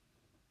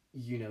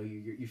 you know,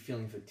 you're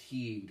feeling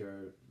fatigued,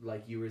 or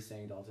like you were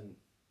saying, Dalton,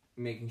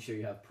 making sure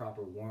you have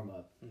proper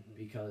warm-up.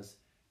 Because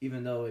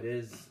even though it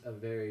is a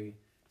very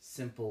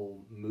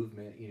simple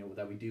movement, you know,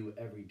 that we do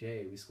every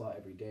day, we squat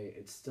every day,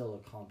 it's still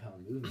a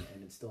compound movement,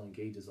 and it still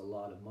engages a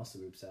lot of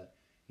muscle groups that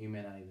you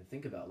may not even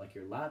think about. Like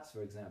your lats,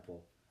 for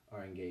example,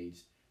 are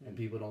engaged, and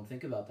people don't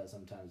think about that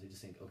sometimes. They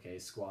just think, okay,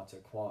 squats are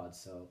quads,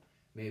 so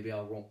maybe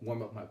I'll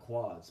warm up my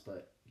quads.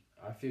 But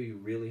I feel you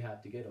really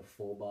have to get a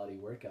full body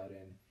workout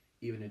in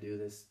even to do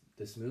this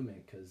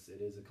movement, because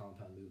it is a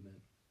compound movement.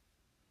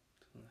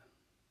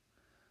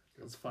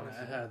 It's funny.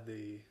 I had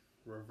the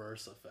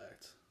reverse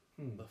effect.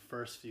 The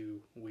first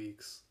few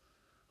weeks,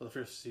 I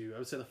would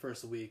say the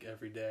first week,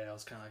 every day, I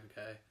was kind of like,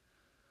 okay,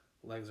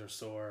 legs are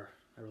sore.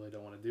 I really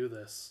don't want to do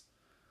this.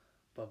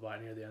 But by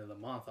near the end of the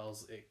month,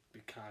 it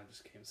kind of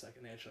just came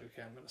second nature. Like,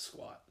 okay, I'm going to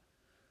squat.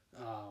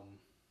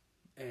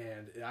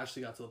 And it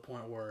actually got to the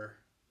point where,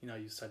 you know,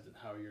 you said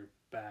how your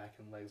back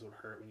and legs would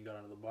hurt when you got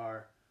under the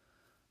bar.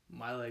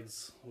 My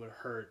legs would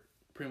hurt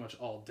pretty much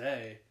all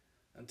day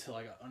until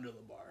I got under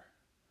the bar.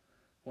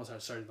 Once I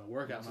started the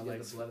workout, my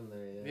legs, blood in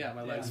there,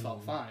 my legs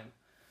felt fine.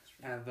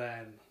 And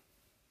then,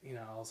 you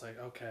know, I was like,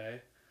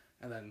 okay.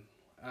 And then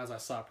as I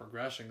saw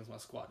progression, because my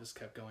squat just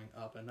kept going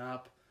up and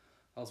up,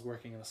 I was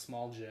working in a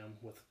small gym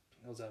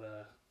I was at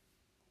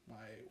my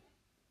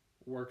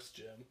works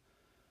gym.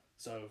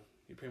 So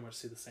you pretty much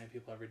see the same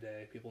people every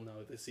day. People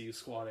know, they see you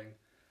squatting.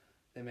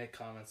 They make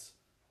comments.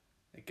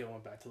 Like,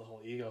 going back to the whole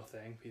ego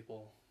thing,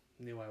 people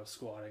knew I was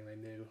squatting. They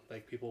knew,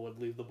 like, people would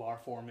leave the bar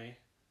for me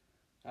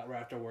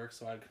right after work,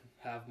 so I'd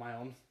have my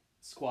own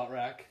squat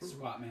rack.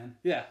 Squat man.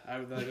 Yeah, I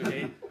would be like,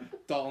 okay,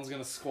 Dalton's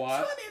gonna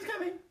squat. Squatman's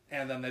coming.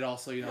 And then they'd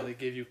also, you know, they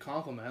give you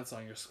compliments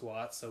on your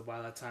squat. So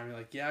by that time, you're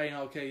like, yeah, you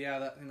know, okay, yeah,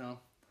 that, you know,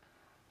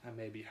 I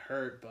may be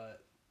hurt,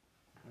 but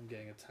I'm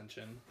getting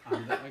attention.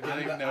 I'm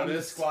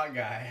the squat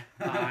guy.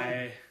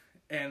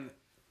 And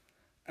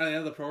at the end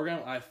of the program,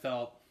 I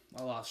felt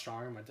a lot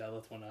stronger. My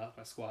deadlift went up,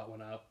 my squat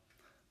went up,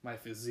 my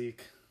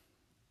physique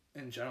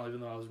in general, even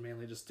though I was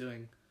mainly just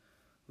doing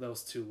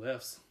those two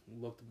lifts,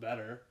 looked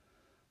better.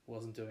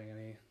 Wasn't doing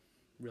any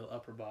real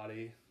upper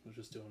body. Was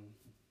just doing,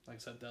 like I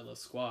said, deadlift,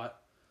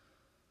 squat.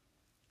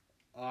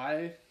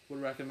 I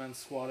would recommend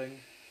squatting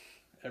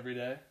every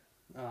day.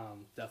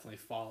 Definitely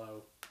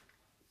follow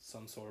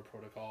some sort of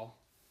protocol.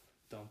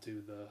 Don't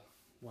do the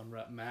 1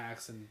 rep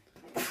max and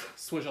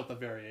switch up the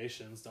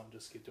variations. Don't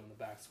just keep doing the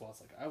back squats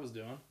like I was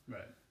doing.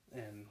 Right.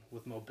 And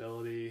with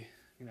mobility,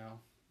 you know,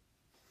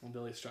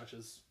 mobility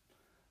stretches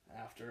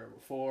after or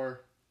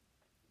before.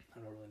 I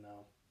don't really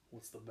know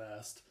what's the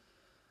best,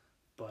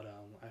 but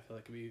I feel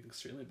like it would be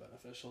extremely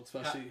beneficial,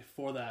 especially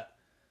for that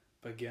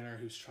beginner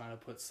who's trying to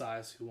put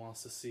size, who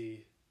wants to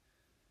see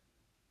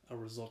a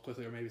result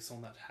quickly, or maybe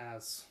someone that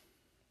has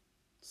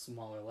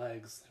smaller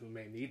legs who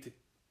may need to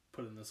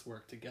put in this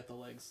work to get the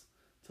legs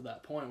to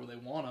that point where they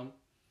want them.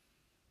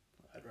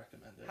 I'd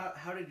recommend it.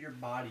 How did your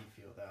body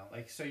feel though?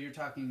 Like, so you're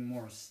talking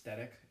more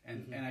aesthetic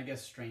and I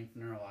guess strength,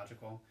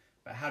 neurological,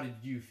 but how did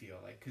you feel?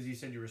 Like, because you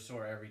said you were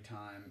sore every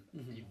time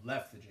you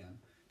left the gym.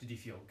 Did you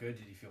feel good?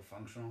 Did you feel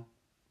functional?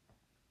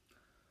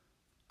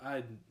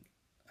 I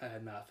I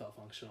had not felt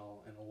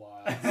functional in a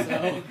while.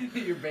 So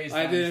Your baseline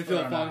I didn't was feel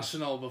thrown off.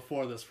 functional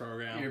before this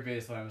program. Your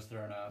baseline was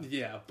thrown off.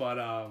 Yeah, but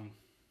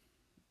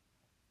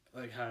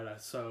like how did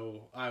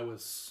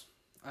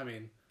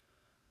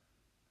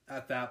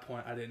at that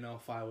point I didn't know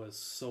if I was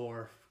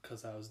sore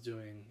because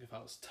if I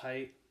was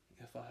tight,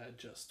 if I had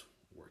just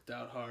worked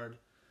out hard,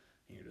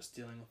 and you're just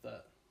dealing with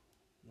that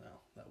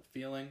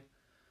feeling.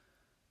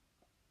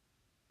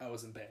 I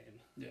was in pain.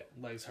 Yeah.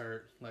 Legs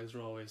hurt. Legs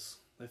were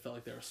they felt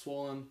like they were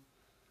swollen.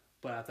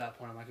 But at that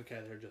point, I'm like, okay,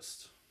 they're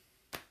just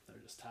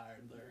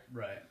tired.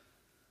 Right.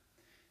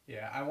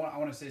 Yeah, I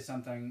want to say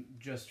something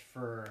just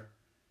for,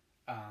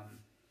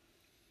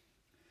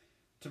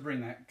 to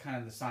bring that kind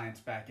of the science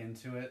back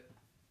into it,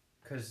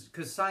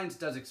 because science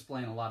does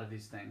explain a lot of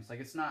these things.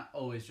 Like, it's not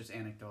always just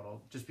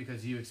anecdotal. Just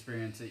because you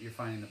experience it, you're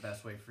finding the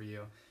best way for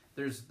you.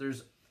 There's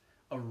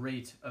a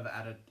rate of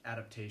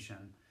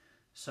adaptation.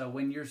 So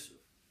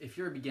if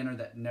you're a beginner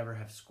that never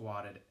have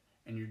squatted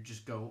and you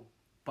just go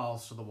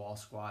balls to the wall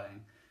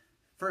squatting,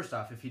 first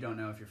off, if you don't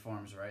know if your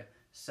form's right.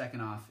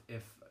 Second off,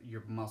 if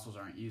your muscles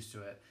aren't used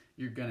to it,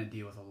 you're going to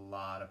deal with a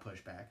lot of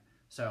pushback.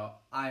 So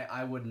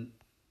I wouldn't,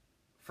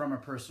 from a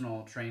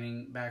personal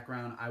training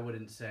background, I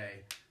wouldn't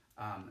say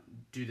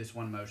do this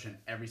one motion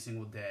every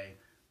single day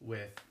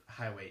with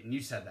high weight. And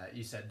you said that.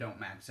 You said don't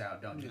max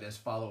out, don't do this,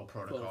 follow a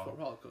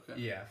protocol. Okay.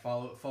 Yeah,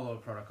 follow a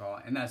protocol.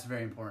 And that's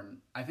very important.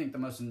 I think the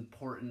most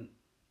important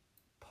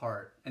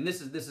part, and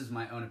this is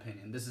my own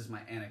opinion, this is my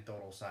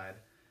anecdotal side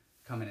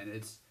coming in,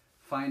 it's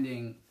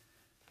finding,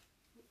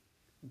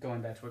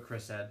 going back to what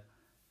Chris said,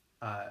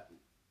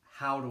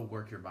 how to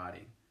work your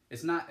body.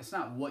 It's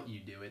not what you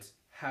do, it's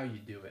how you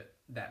do it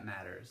that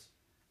matters.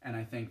 And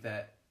I think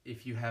that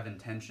if you have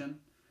intention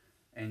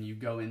and you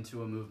go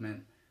into a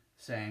movement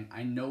saying,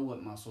 I know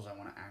what muscles I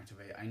want to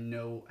activate, I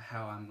know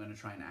how I'm going to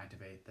try and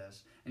activate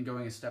this, and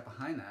going a step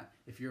behind that,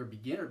 if you're a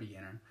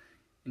beginner,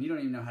 and you don't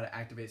even know how to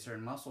activate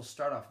certain muscles,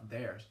 start off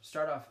there.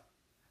 Start off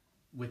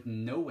with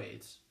no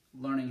weights,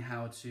 learning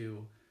how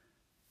to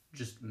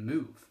just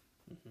move.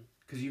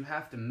 Because you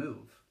have to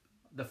move.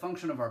 The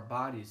function of our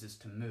bodies is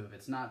to move.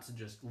 It's not to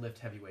just lift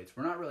heavy weights.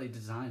 We're not really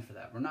designed for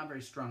that. We're not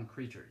very strong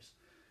creatures.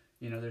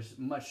 You know, there's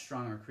much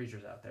stronger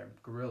creatures out there.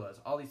 Gorillas,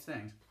 all these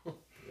things.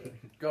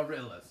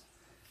 Gorillas.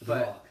 The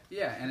Rock.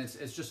 Yeah, and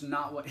it's just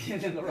not what...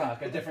 in The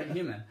Rock, a different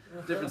human,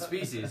 different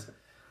species.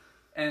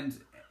 And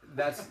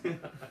that's...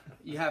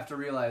 You have to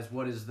realize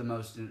what is the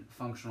most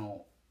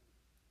functional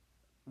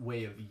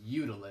way of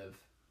you to live.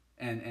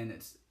 And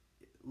it's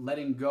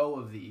letting go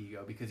of the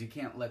ego, because you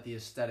can't let the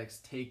aesthetics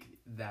take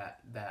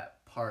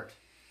that part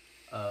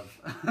of...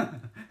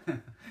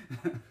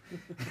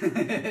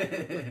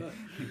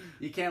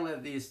 You can't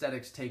let the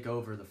aesthetics take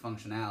over the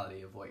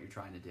functionality of what you're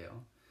trying to do.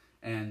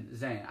 And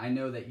Zane, I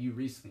know that you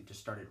recently just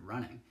started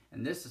running,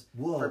 and this is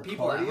for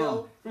people cardio? at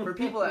home. For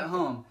people at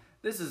home,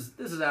 this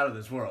is out of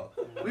this world.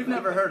 We've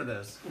never heard of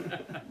this.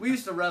 We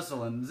used to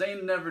wrestle, and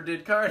Zane never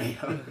did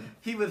cardio.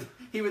 He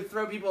would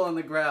throw people on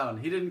the ground.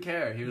 He didn't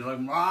care. He was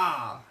like,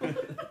 "Rah,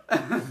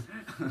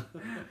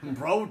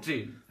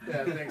 protein."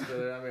 Yeah, thanks,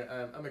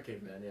 brother. I'm a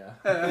caveman. Yeah.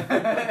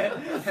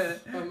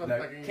 I'm a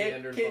fucking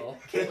Neanderthal.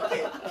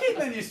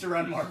 Cavemen used to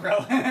run more, bro.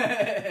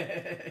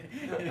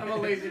 I'm a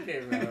lazy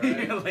caveman. Right?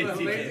 You're a lazy I'm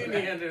a lazy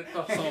caveman.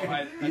 Neanderthal. So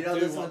I You know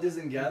do this want- hunters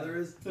and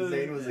gatherers?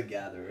 Zane was a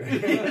gatherer.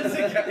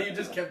 You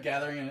just kept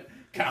gathering it.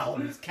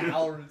 Calories.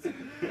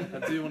 I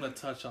do want to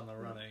touch on the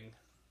running.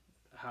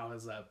 How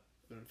has that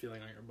been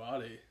feeling on your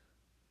body?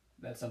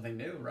 That's something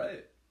new,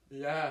 right?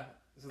 Yeah.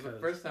 So the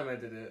 'Cause- first time I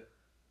did it,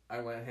 I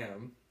went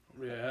ham.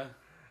 Yeah.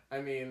 I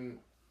mean,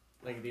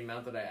 like the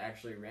amount that I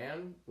actually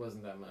ran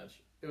wasn't that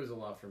much. It was a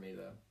lot for me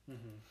though.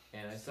 Mm-hmm.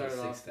 And I So started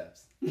 6 off.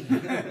 steps.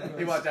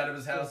 He walked out of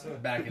his house,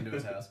 back into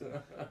his house.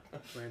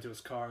 Ran to his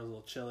car, it was a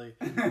little chilly.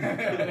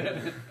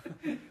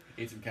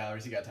 Ate some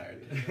calories, he got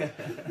tired.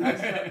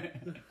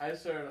 I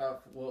started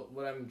off. Well,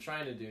 what I'm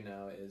trying to do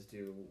now is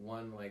do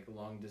one like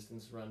long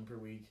distance run per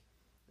week,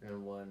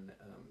 and one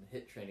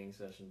HIIT training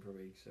session per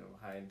week. So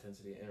high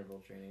intensity interval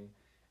training.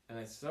 And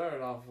I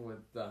started off with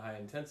the high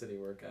intensity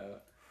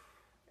workout,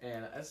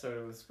 and I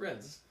started with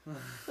sprints.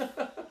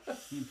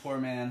 You poor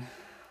man.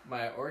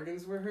 My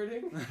organs were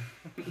hurting.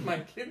 My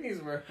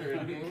kidneys were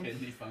hurting.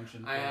 Kidney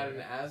function. I had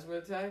an asthma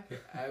attack.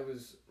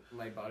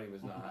 My body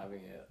was not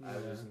having it. I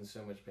was in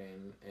so much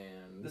pain,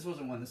 and This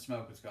wasn't when the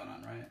smoke was going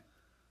on, right?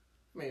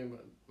 I mean,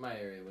 my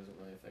area wasn't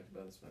really affected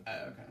by the smoke.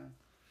 Okay.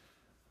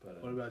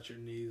 But What about your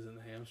knees and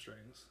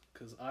hamstrings?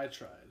 Because I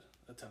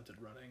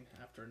attempted running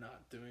after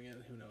not doing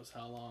it who knows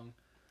how long.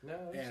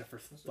 no, And for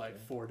like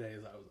okay. 4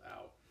 days I was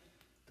out.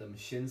 Them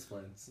shin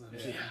splints.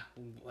 Yeah.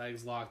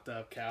 Legs locked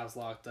up, calves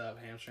locked up,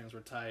 hamstrings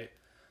were tight.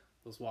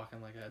 Was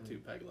walking like I had 2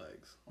 peg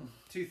legs.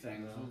 Two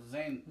things. Yeah.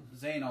 Well,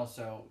 Zane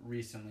also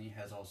recently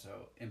has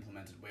also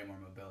implemented way more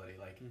mobility.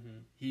 Like,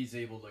 he's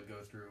able to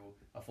go through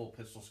a full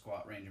pistol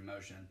squat range of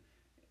motion,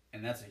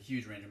 and that's a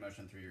huge range of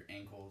motion through your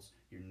ankles,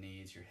 your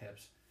knees, your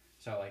hips.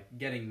 So like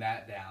getting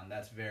that down,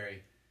 that's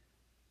very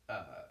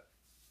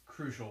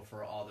crucial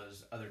for all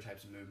those other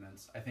types of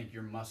movements. I think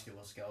your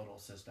musculoskeletal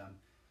system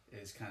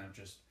is kind of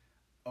just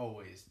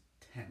always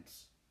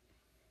tense.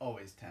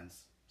 Always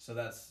tense. So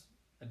that's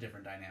a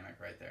different dynamic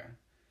right there.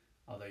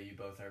 Although you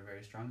both are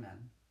very strong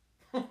men.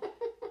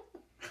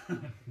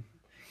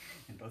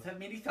 And both have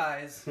meaty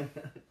thighs.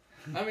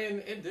 I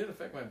mean, it did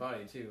affect my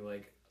body too.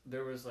 Like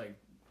there was like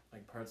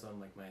parts on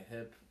like my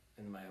hip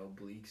and my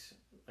obliques,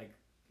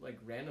 like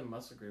random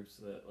muscle groups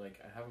that like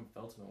I haven't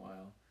felt in a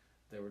while.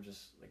 They were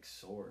just like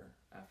sore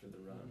after the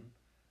run.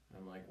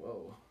 I'm like,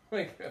 whoa,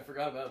 like I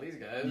forgot about these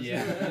guys.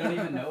 Yeah, you don't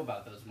even know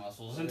about those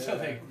muscles until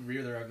they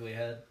rear their ugly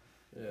head.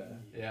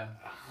 Yeah,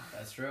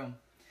 that's true.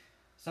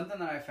 Something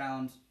that I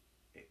found,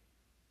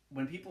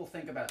 when people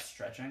think about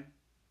stretching,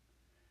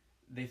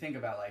 they think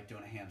about like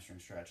doing a hamstring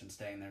stretch and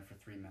staying there for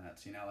 3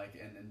 minutes, you know, like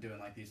and doing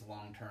like these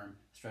long-term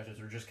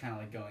stretches, or just kind of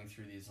like going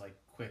through these like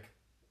quick,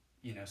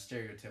 you know,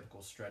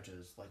 stereotypical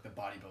stretches like the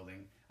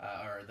bodybuilding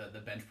or the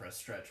bench press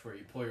stretch where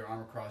you pull your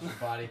arm across your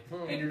body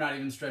and you're not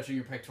even stretching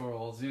your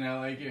pectorals, you know,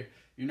 like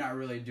you're not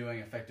really doing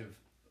effective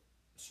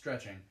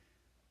stretching.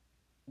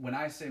 When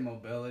I say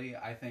mobility,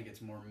 I think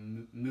it's more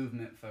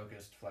movement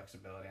focused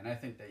flexibility, and I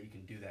think that you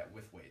can do that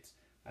with weights.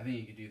 I think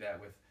you can do that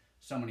with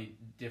so many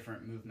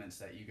different movements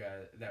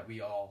that we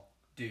all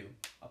do.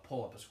 A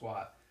pull up, a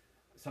squat.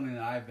 Something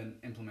that I've been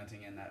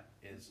implementing in that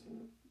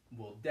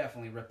will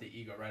definitely rip the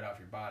ego right off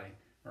your body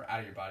or out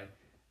of your body.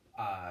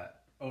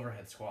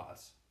 Overhead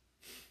squats.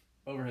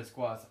 Overhead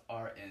squats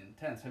are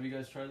intense. Have you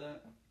guys tried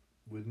that?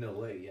 With no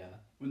weight,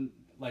 yeah.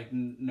 Like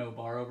no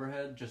bar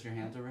overhead, just your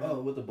hands overhead?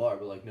 Oh, with the bar,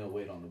 but like no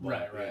weight on the bar.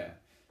 Right. Yeah.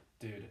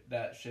 Dude,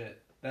 that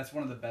shit, that's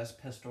one of the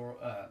best postural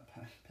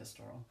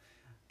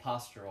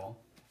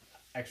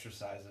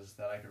exercises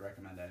that I could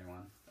recommend to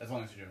anyone, as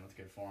long as you're doing it with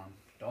good form.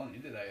 Dalton, you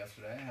did that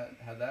yesterday.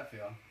 How'd that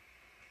feel?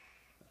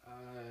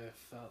 I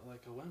felt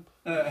like a wimp.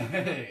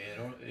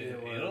 It'll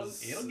get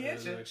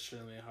was you. an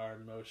extremely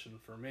hard motion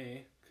for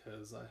me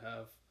because I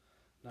have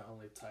not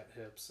only tight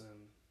hips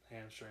and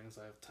hamstrings,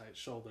 I have tight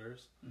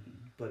shoulders.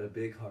 Mm-hmm. But a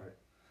big heart.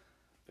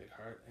 Big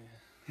heart.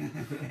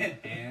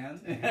 And?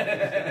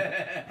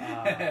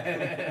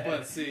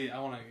 But see, I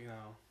want to,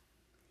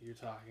 you're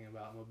talking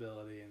about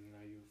mobility and,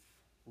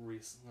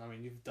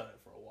 you've done it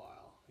for a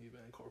while. You've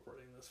been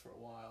incorporating this for a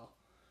while.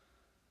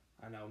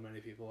 I know many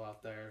people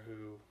out there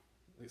who,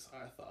 at least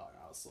I thought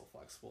I was still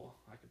flexible.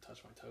 I could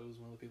touch my toes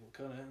when other people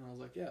couldn't. And I was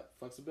like, yeah,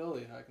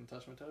 flexibility. I can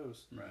touch my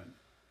toes. Right.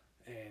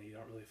 And you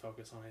don't really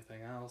focus on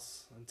anything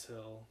else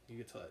until you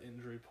get to that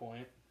injury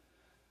point.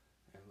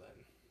 And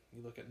then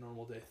you look at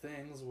normal day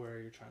things where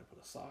you're trying to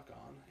put a sock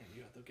on and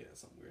you have to get in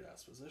some weird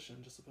ass position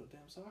just to put a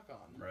damn sock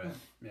on. Right.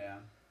 Yeah.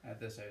 At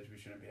this age, we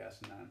shouldn't be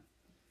asking that.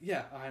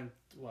 Yeah, I'm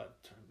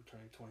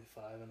turning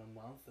 25 in a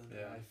month, and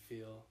Yeah. I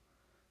feel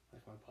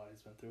like my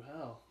body's been through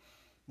hell.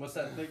 What's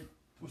that thing?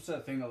 What's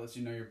that thing that lets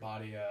you know your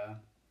body?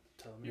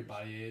 Telomeres. Your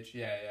body age?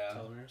 Yeah.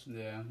 Telomeres.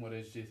 Yeah. What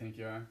age do you think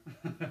you are?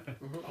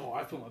 Oh,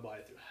 I put my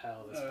body through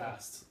hell this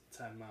past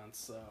 10 months.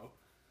 So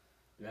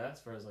Yeah, as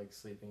far as like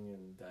sleeping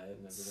and diet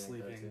and everything.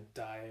 sleeping, like that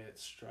too. diet,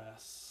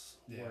 stress,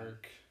 Yeah.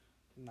 work,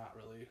 not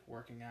really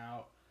working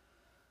out.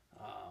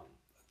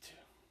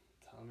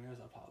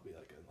 Telomeres, I'll probably be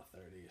like in the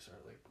 30s or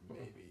like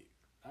maybe,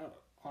 I don't know,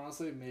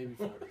 honestly, maybe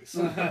 40s.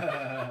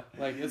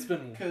 Like it's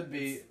been, Could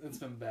be. it's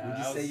been bad. Would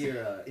you say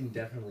you're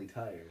indefinitely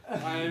tired?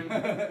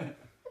 I'm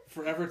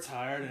forever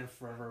tired and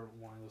forever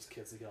wanting those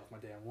kids to get off my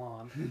damn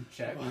lawn.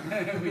 Check.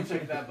 We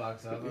checked that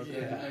box off. Okay,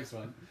 Yeah. next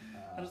one.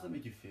 How does that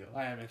make you feel?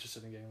 I am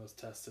interested in getting those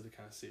tested to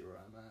kind of see where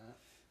I'm at.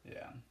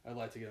 Yeah. I'd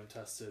like to get them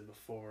tested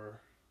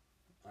before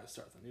I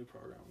start the new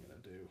program I'm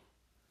going to do.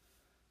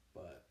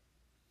 But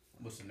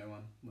What's the new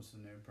one? What's the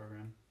new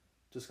program?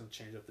 just going to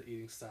change up the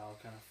eating style,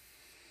 kind of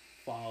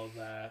follow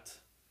that.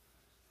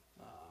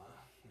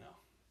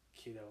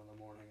 Keto in the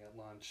morning, at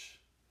lunch,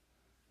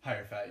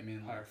 Higher fat, you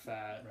mean? higher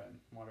fat, Right.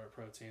 moderate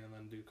protein, and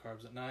then do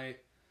carbs at night.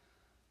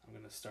 I'm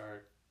going to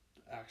start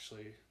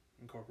actually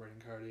incorporating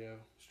cardio,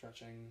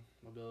 stretching,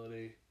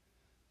 mobility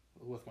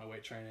with my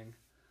weight training,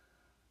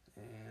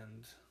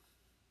 and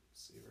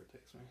see where it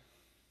takes me.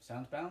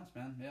 Sounds balanced,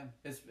 man. Yeah.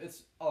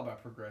 It's all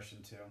about progression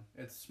too.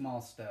 It's small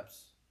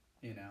steps,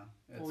 you know.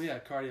 It's, Well, yeah,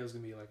 cardio is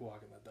going to be like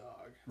walking the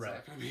dog. It's Right.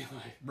 not going to be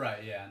like,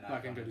 Right, yeah. I'm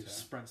not going to go going do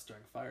sprints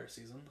during fire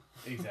season.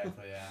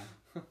 Exactly, yeah.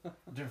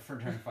 For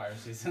during fire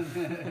season.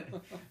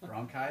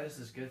 Bronchitis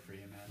is good for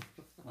you,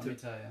 man. Let me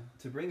tell you.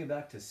 To bring it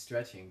back to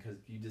stretching, because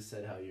you just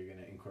said how you're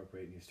going to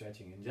incorporate new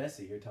stretching, and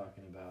Jesse, you're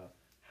talking about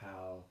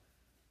how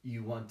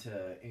you want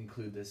to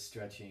include this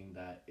stretching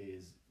that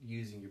is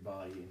using your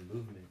body in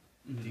movement.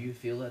 Mhm. Do you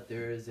feel that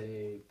there is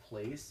a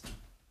place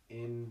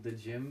in the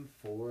gym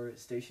for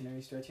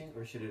stationary stretching,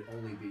 or should it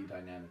only be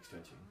dynamic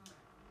stretching?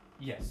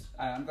 Yes,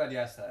 I'm glad you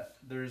asked that.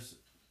 There's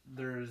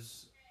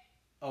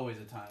always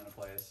a time and a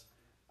place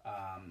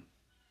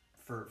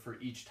for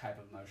each type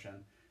of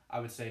motion. I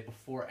would say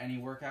before any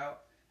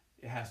workout,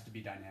 it has to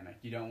be dynamic.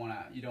 You don't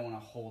wanna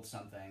hold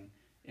something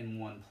in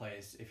one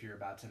place if you're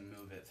about to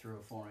move it through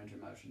a full range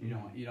of motion.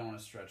 You don't want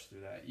to stretch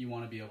through that. You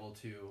want to be able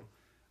to,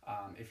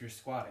 if you're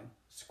squatting,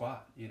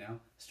 squat.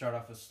 Start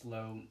off with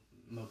slow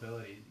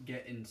mobility.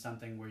 Get in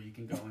something where you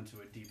can go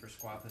into a deeper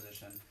squat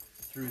position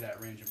through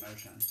that range of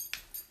motion.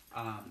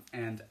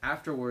 And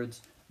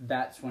afterwards,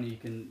 that's when you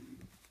can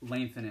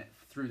lengthen it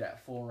through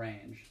that full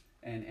range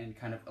and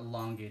kind of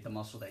elongate the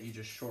muscle that you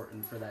just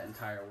shortened for that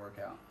entire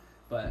workout.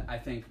 But I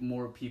think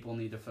more people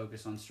need to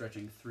focus on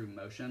stretching through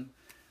motion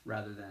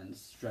rather than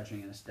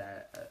stretching in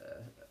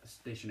a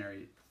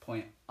stationary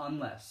point,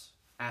 unless,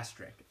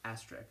 asterisk,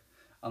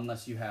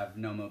 unless you have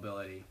no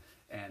mobility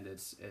and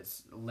it's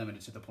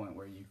limited to the point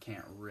where you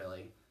can't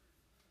really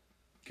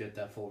get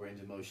that full range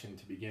of motion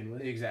to begin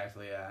with.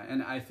 Exactly, yeah.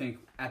 And I think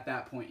at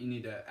that point you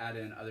need to add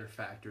in other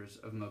factors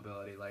of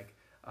mobility, like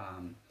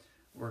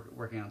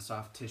working on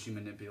soft tissue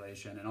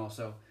manipulation, and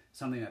also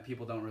something that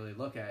people don't really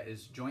look at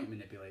is joint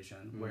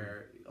manipulation,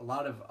 where a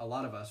lot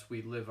of us,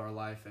 we live our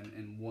life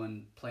in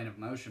one plane of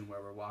motion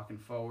where we're walking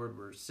forward,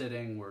 we're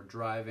sitting, we're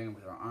driving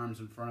with our arms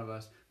in front of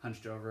us,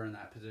 hunched over in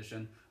that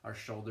position, our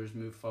shoulders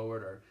move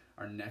forward,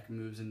 our neck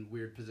moves in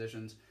weird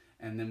positions,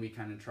 and then we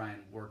kind of try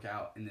and work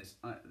out in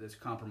this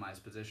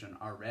compromised position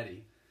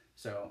already.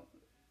 So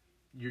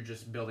you're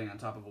just building on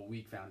top of a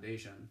weak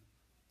foundation.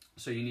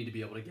 So you need to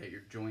be able to get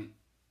your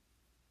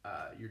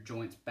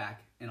joints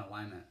back in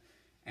alignment.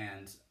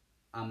 And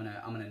I'm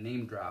gonna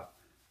name drop,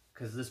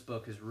 because this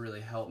book has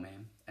really helped me.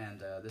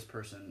 And this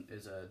person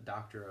is a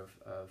doctor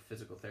of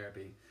physical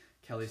therapy,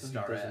 Kelly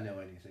Starrett. He doesn't know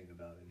anything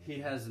about it.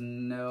 He has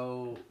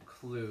no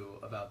clue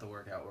about the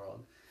workout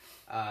world.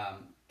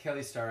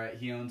 Kelly Starrett,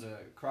 he owns a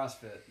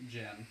CrossFit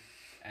gym,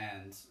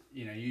 and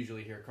you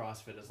usually hear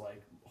CrossFit as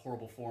like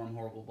horrible form,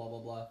 horrible blah blah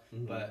blah.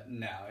 Mm-hmm. But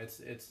no, it's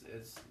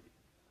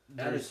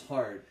at its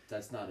heart,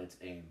 that's not its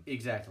aim.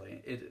 Exactly.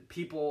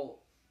 People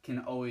can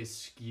always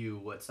skew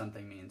what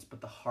something means, but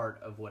the heart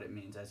of what it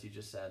means, as you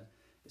just said,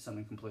 is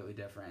something completely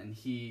different. And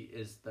he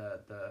is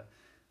the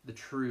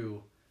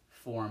true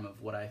form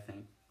of what I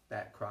think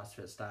that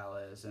CrossFit style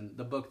is. And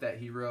the book that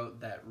he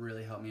wrote that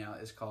really helped me out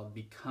is called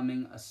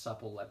Becoming a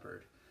Supple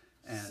Leopard.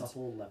 And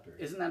Supple Leopard.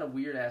 Isn't that a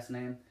weird ass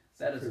name?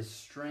 That is a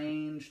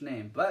strange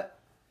name, but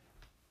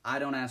I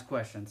don't ask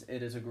questions.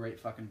 It is a great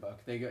fucking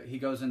book. He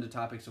goes into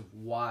topics of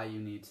why you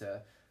need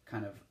to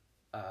kind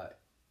of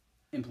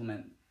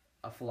implement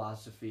a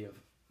philosophy of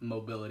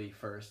mobility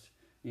first,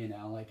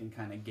 and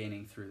kind of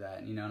gaining through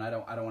that, and I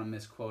don't want to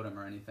misquote him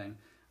or anything.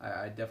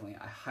 I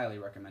highly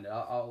recommend it.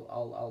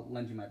 I'll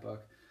lend you my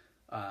book,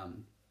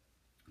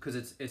 because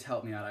it's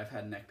helped me out. I've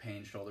had neck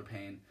pain, shoulder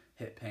pain,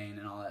 hip pain,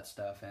 and all that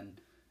stuff, and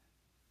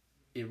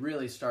it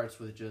really starts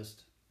with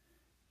just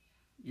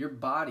your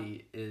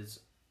body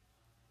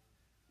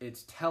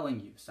it's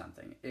telling you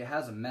something. It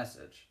has a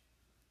message.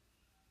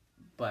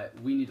 But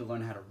we need to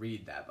learn how to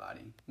read that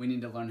body. We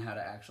need to learn how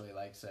to actually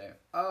say,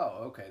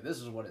 oh, okay,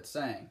 this is what it's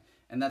saying.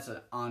 And that's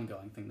an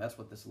ongoing thing. That's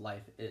what this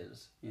life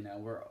is.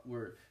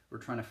 We're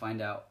trying to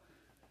find out.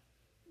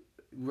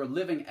 We're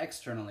living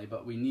externally,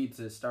 but we need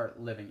to start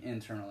living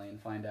internally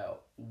and find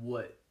out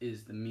what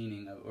is the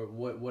meaning of, or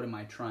what am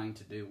I trying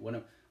to do?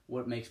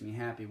 What makes me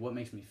happy? What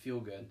makes me feel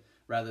good?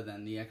 Rather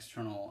than the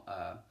external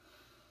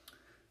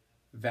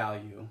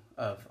value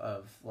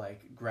of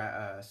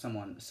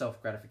someone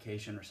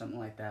self-gratification or something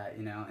like that,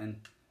 and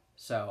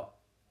so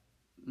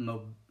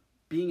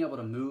being able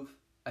to move,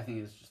 I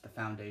think, is just the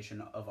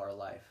foundation of our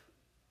life.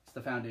 It's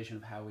the foundation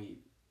of how we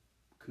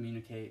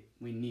communicate.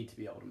 We need to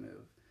be able to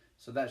move,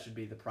 so that should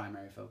be the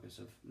primary focus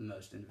of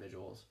most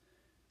individuals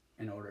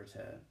in order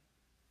to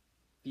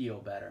feel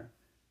better.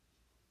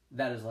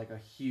 That is like a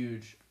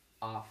huge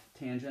off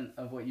tangent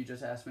of what you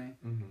just asked me,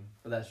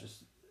 but that's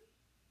just,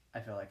 I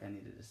feel like I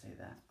needed to say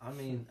that. I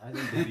mean, I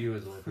think the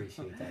viewers will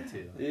appreciate that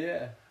too.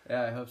 Yeah,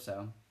 I hope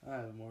so. I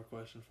have more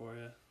question for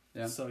you.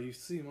 Yeah. So you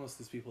see most of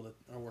these people that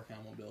are working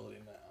on mobility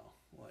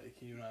now.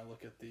 Like, you and I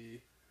look at the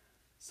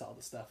Sal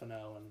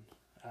DiStefano and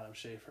Adam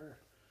Schaefer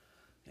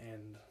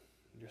and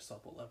your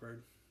Supple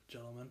Leopard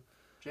gentlemen.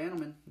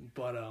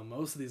 But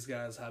most of these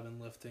guys have been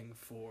lifting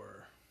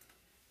for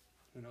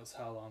who knows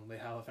how long. They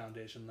have a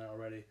foundation there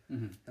already,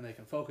 and they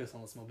can focus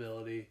on this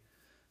mobility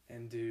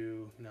and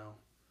do,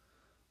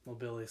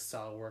 mobility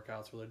style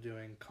workouts where they're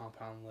doing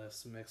compound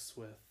lifts mixed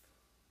with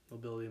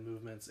mobility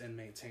movements and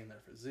maintain their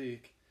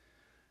physique.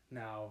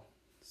 Now,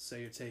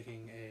 say you're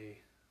taking a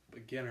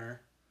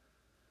beginner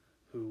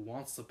who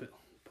wants to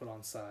put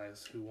on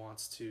size, who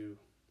wants to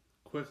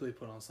quickly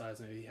put on size,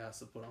 maybe he has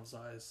to put on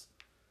size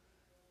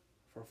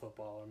for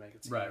football or make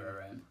it team. Right.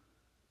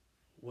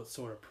 What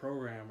sort of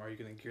program are you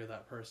going to gear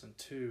that person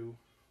to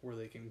where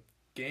they can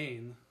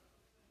gain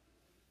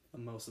the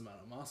most amount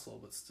of muscle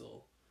but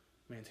still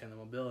maintain the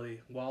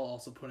mobility while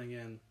also putting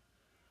in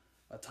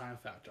a time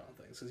factor on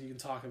things? Because you can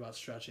talk about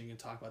stretching, you can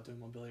talk about doing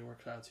mobility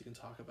workouts, you can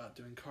talk about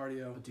doing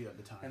cardio, But do you have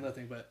the time? and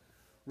lifting, but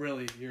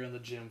really you're in the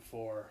gym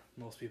for,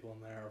 most people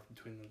in there,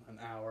 between an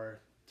hour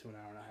to an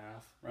hour and a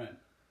half. Right.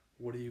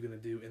 What are you going to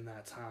do in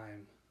that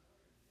time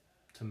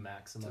to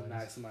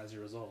maximize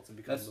your results and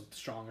become the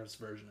strongest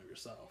version of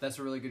yourself? That's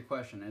a really good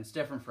question, and it's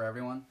different for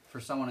everyone.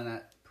 For someone in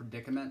that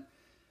predicament,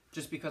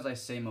 just because I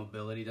say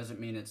mobility doesn't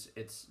mean it's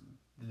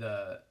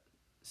the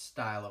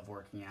style of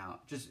working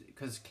out. Just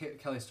because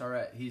Kelly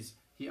Starrett,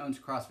 he owns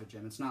a CrossFit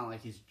gym. It's not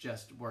like he's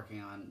just working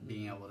on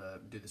being able to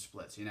do the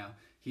splits.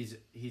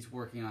 he's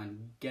working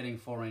on getting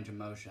full range of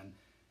motion,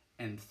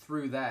 and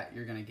through that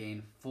you're going to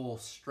gain full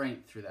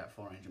strength through that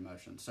full range of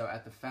motion. So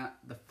at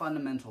the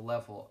fundamental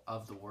level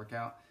of the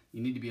workout,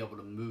 you need to be able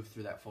to move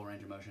through that full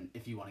range of motion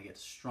if you want to get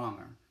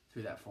stronger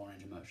through that full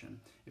range of motion.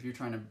 If you're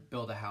trying to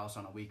build a house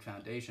on a weak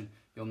foundation,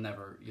 you'll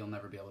never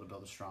be able to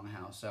build a strong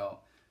house. So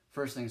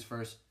first things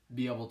first,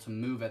 be able to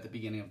move at the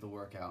beginning of the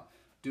workout.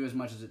 Do as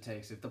much as it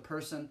takes. If the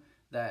person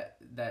that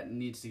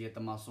needs to get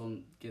the muscle,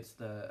 gets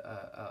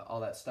the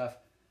all that stuff,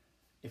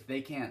 if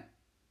they can't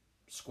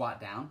squat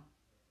down,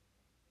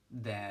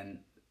 then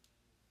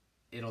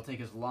it'll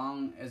take as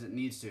long as it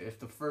needs to. If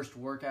the first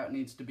workout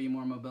needs to be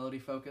more mobility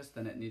focused,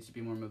 then it needs to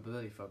be more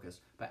mobility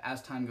focused. But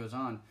as time goes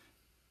on,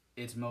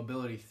 it's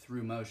mobility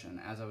through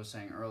motion, as I was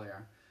saying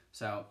earlier.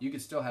 So you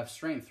could still have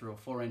strength through a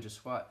full range of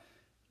squat.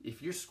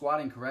 If you're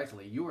squatting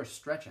correctly, you are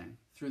stretching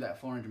through that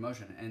full range of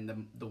motion,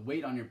 and the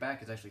weight on your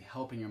back is actually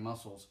helping your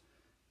muscles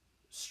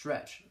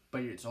stretch,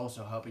 but it's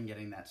also helping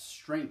getting that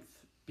strength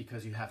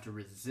because you have to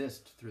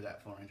resist through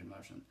that full range of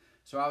motion.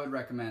 So I would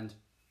recommend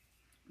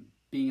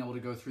being able to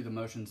go through the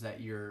motions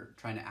that you're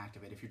trying to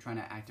activate. If you're trying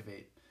to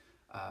activate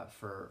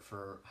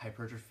for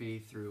hypertrophy,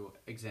 through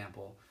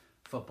example,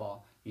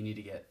 football, you need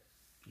to get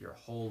your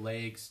whole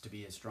legs to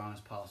be as strong as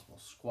possible,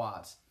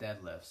 squats,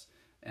 deadlifts,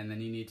 and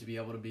then you need to be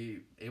able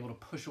to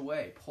push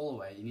away, pull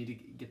away. You need to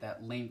get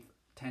that length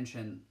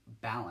tension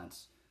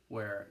balance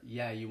where,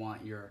 yeah, you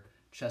want your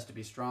chest to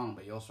be strong,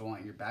 but you also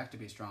want your back to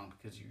be strong,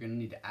 because you're going to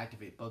need to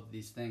activate both of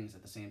these things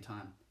at the same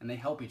time, and they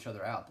help each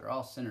other out. They're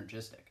all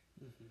synergistic.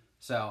 Mm-hmm.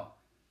 So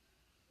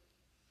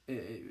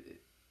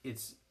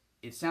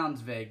it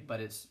sounds vague,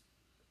 but it's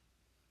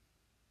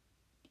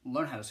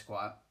learn how to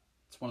squat.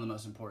 It's one of the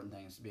most important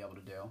things to be able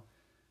to do.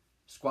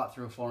 Squat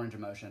through a full range of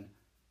motion,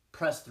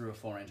 press through a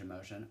full range of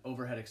motion,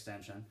 overhead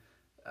extension.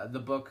 The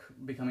book,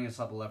 Becoming a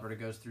Supple Leopard, it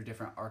goes through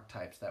different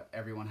archetypes that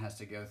everyone has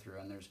to go through,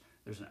 and there's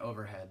an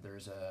overhead,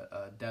 there's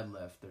a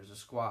deadlift, there's a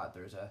squat,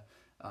 there's a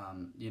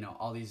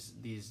all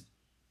these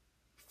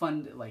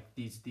fun, like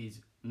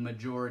these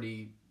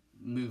majority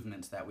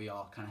movements that we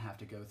all kind of have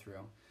to go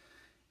through.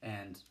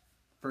 And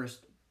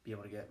first, be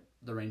able to get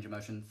the range of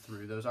motion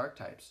through those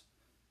archetypes,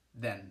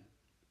 then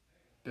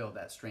build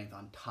that strength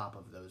on top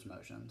of those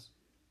motions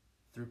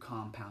through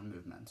compound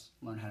movements.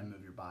 Learn how to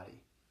move your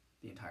body,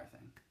 the entire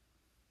thing.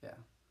 Yeah.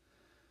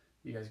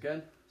 You guys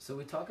good? So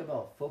we talk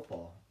about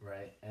football,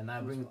 right? And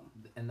that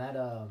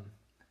so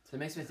it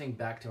makes me think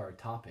back to our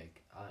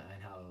topic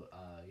and how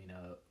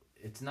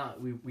it's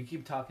not, we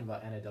keep talking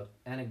about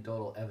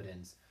anecdotal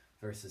evidence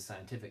versus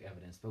scientific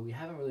evidence, but we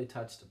haven't really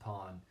touched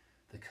upon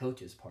the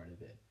coaches part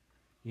of it.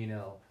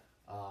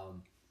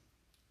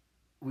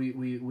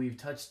 We've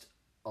touched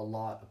a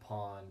lot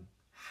upon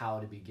how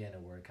to begin a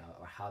workout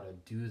or how to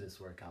do this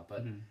workout,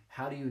 but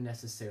how do you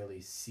necessarily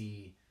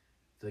see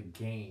the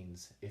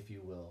gains, if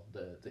you will,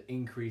 the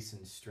increase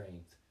in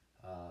strength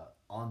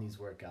on these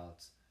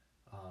workouts?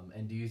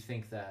 And do you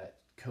think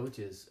that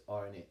coaches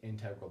are an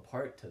integral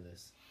part to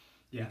this?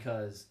 Yeah.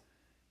 Because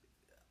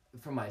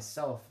for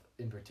myself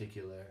in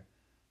particular,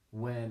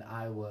 when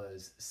I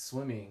was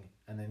swimming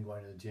and then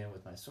going to the gym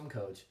with my swim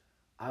coach,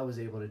 I was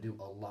able to do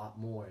a lot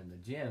more in the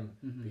gym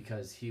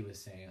because he was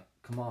saying,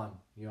 come on,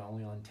 you're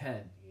only on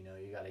 10, you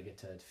got to get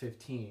to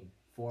 15,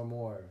 4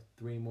 more,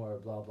 3 more,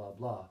 blah, blah,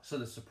 blah. So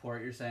the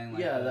support you're saying?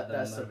 Like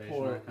that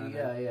support. Kind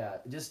of yeah.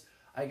 Just,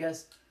 I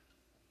guess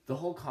the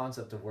whole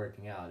concept of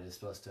working out is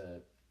supposed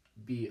to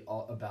be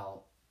all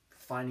about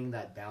finding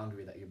that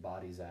boundary that your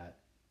body's at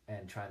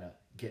and trying to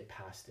get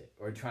past it,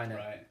 or trying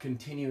to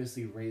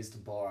continuously raise the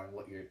bar on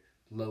what your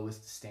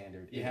lowest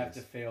standard is. You have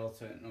to fail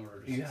in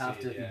order to succeed. You have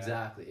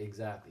to,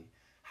 exactly.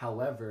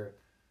 However,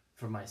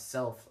 for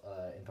myself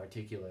in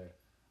particular,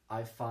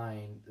 I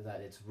find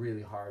that it's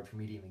really hard for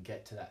me to even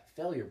get to that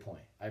failure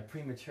point. I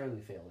prematurely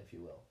fail, if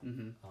you will.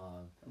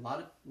 Mm-hmm.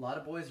 A lot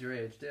of boys your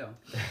age do.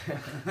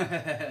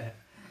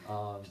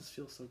 Just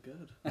feels so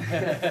good.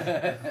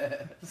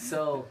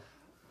 So,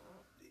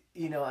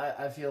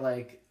 I feel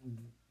like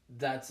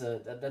that's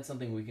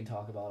something we can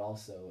talk about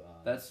also.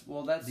 That's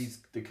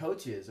the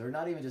coaches, or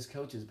not even just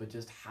coaches, but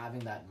just having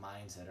that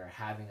mindset or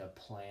having a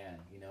plan.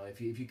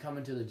 If you come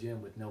into the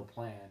gym with no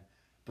plan,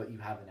 but you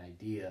have an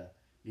idea,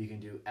 you can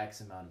do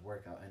X amount of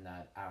workout in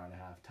that hour and a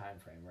half time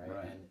frame,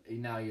 right?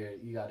 And now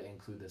you got to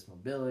include this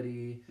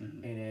mobility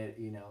in it,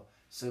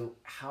 So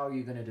how are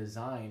you going to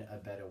design a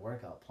better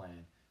workout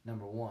plan?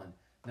 Number one.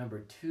 Number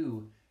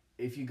two,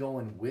 if you go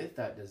in with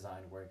that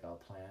designed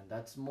workout plan,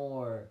 that's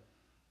more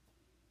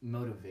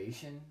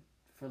motivation,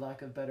 for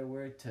lack of a better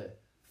word, to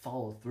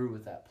follow through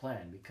with that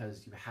plan,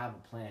 because you have a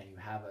plan, you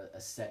have a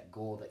set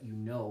goal that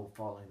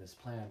following this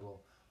plan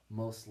will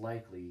most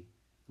likely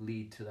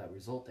lead to that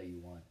result that you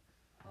want.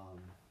 I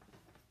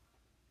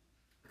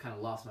kind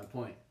of lost my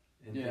point.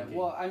 Thinking.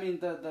 Well, I mean,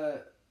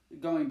 the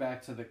going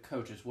back to the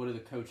coaches, what do the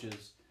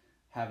coaches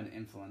have an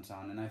influence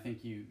on? And I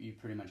think you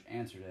pretty much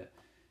answered it.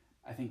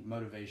 I think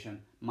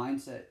motivation,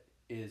 mindset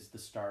is the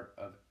start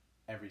of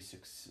every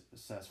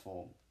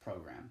successful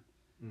program.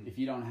 If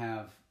you don't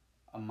have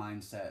a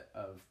mindset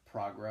of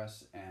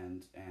progress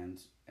and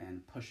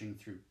pushing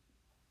through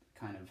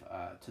kind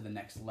of to the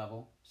next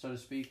level, so to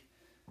speak,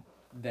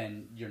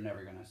 then you're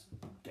never going to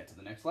get to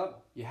the next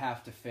level. You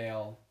have to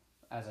fail,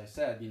 as I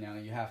said,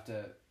 you have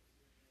to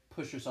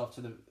push yourself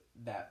to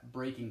that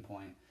breaking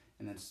point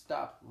and then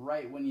stop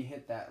right when you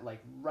hit that,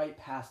 like right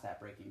past that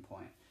breaking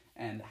point.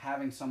 And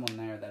having someone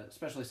there that,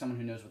 especially someone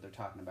who knows what they're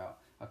talking about,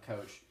 a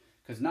coach,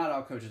 because not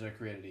all coaches are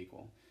created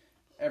equal.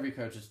 Every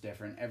coach is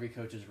different. Every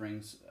coach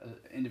rings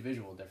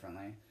individual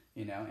differently,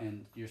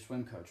 and your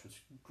swim coach was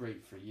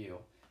great for you,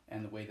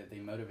 and the way that they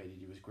motivated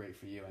you was great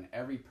for you. And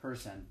every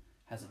person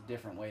has a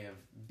different way of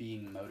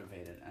being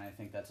motivated, and I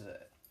think that's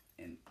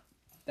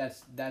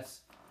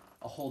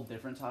a whole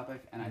different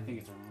topic, and I think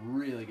it's a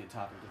really good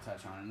topic to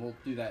touch on, and we'll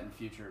do that in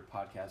future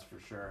podcasts for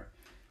sure.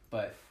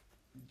 But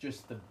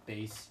just the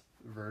base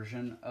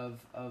version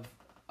of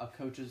a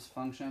coach's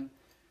function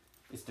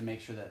is to make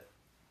sure that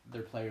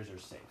their players are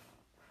safe.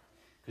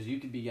 Because you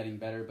could be getting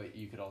better, but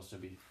you could also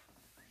be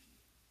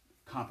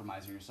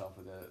compromising yourself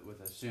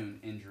with a soon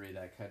injury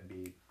that could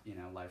be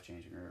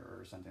life-changing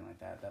or something like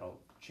that.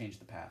 That'll change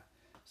the path.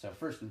 So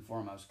first and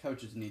foremost,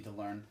 coaches need to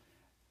learn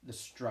the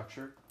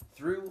structure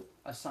through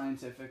a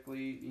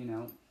scientifically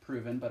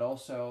proven, but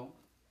also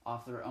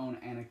off their own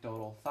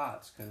anecdotal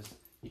thoughts. Because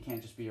you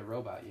can't just be a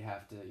robot. You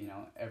have to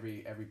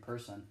every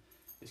person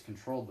is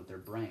controlled with their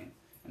brain,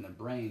 and the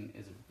brain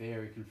is a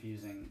very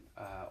confusing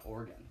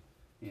organ.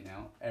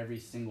 Every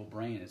single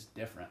brain is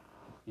different.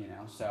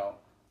 So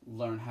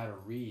learn how to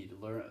read,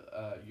 learn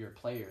your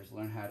players,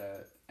 learn how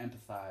to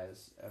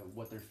empathize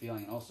what they're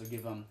feeling, and also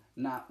give them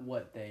not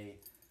what they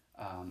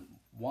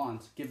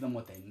want, give them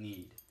what they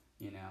need.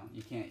 You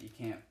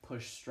can't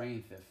push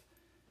strength if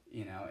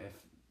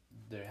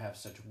they have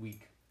such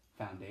weak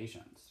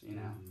foundations.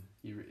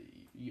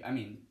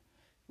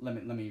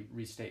 Let me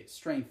restate.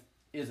 Strength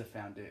is a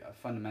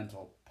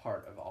fundamental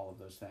part of all of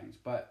those things,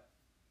 but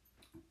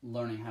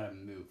learning how to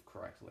move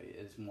correctly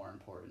is more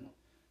important,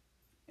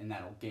 and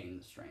that'll gain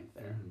the strength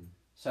there.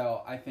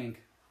 So I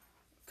think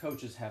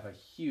coaches have a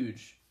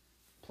huge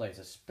place,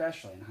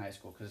 especially in high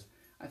school, because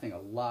I think a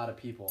lot of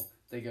people,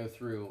 they go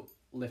through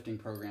lifting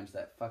programs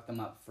that fuck them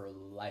up for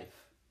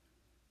life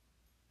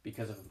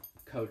because of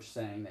a coach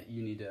saying that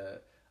you need to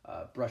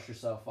brush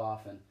yourself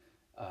off and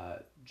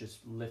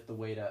just lift the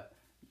weight up.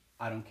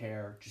 I don't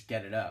care, just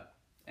get it up.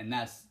 And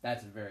that's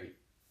a very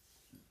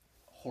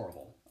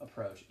horrible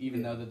approach.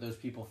 Even though that those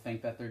people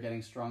think that they're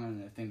getting stronger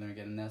and they think they're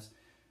getting this,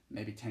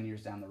 maybe 10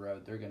 years down the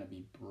road, they're going to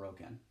be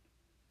broken.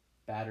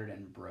 Battered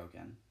and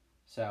broken.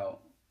 So,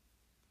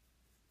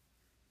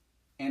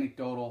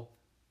 anecdotal,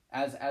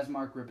 as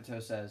Mark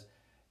Ripito says,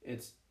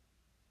 it's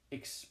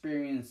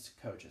experienced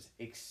coaches.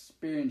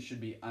 Experience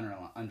should be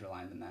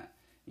underlined in that,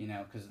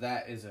 because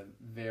that is a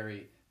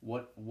very,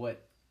 what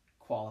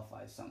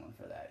qualifies someone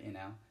for that,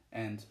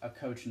 and a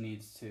coach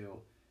needs to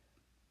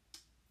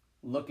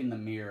look in the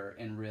mirror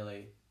and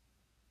really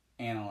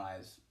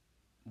analyze,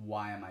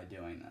 why am I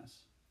doing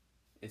this?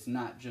 It's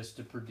not just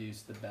to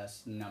produce the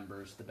best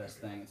numbers, the best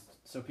things,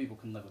 so people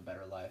can live a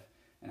better life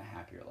and a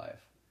happier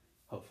life,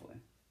 hopefully.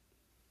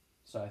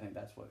 So I think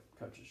that's what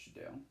coaches should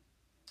do.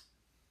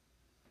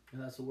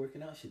 And that's what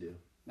working out should do.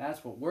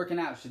 That's what working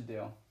out should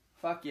do.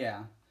 Fuck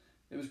yeah.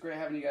 It was great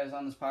having you guys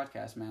on this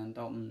podcast, man.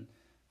 Dalton,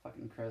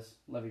 fucking Chris,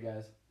 love you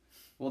guys.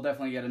 We'll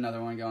definitely get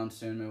another one going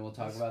soon. Maybe we'll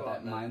talk about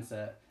that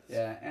mindset.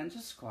 Yeah, and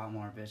just squat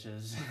more,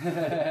 bitches.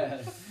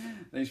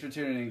 Thanks for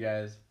tuning in,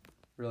 guys.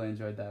 Really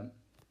enjoyed that.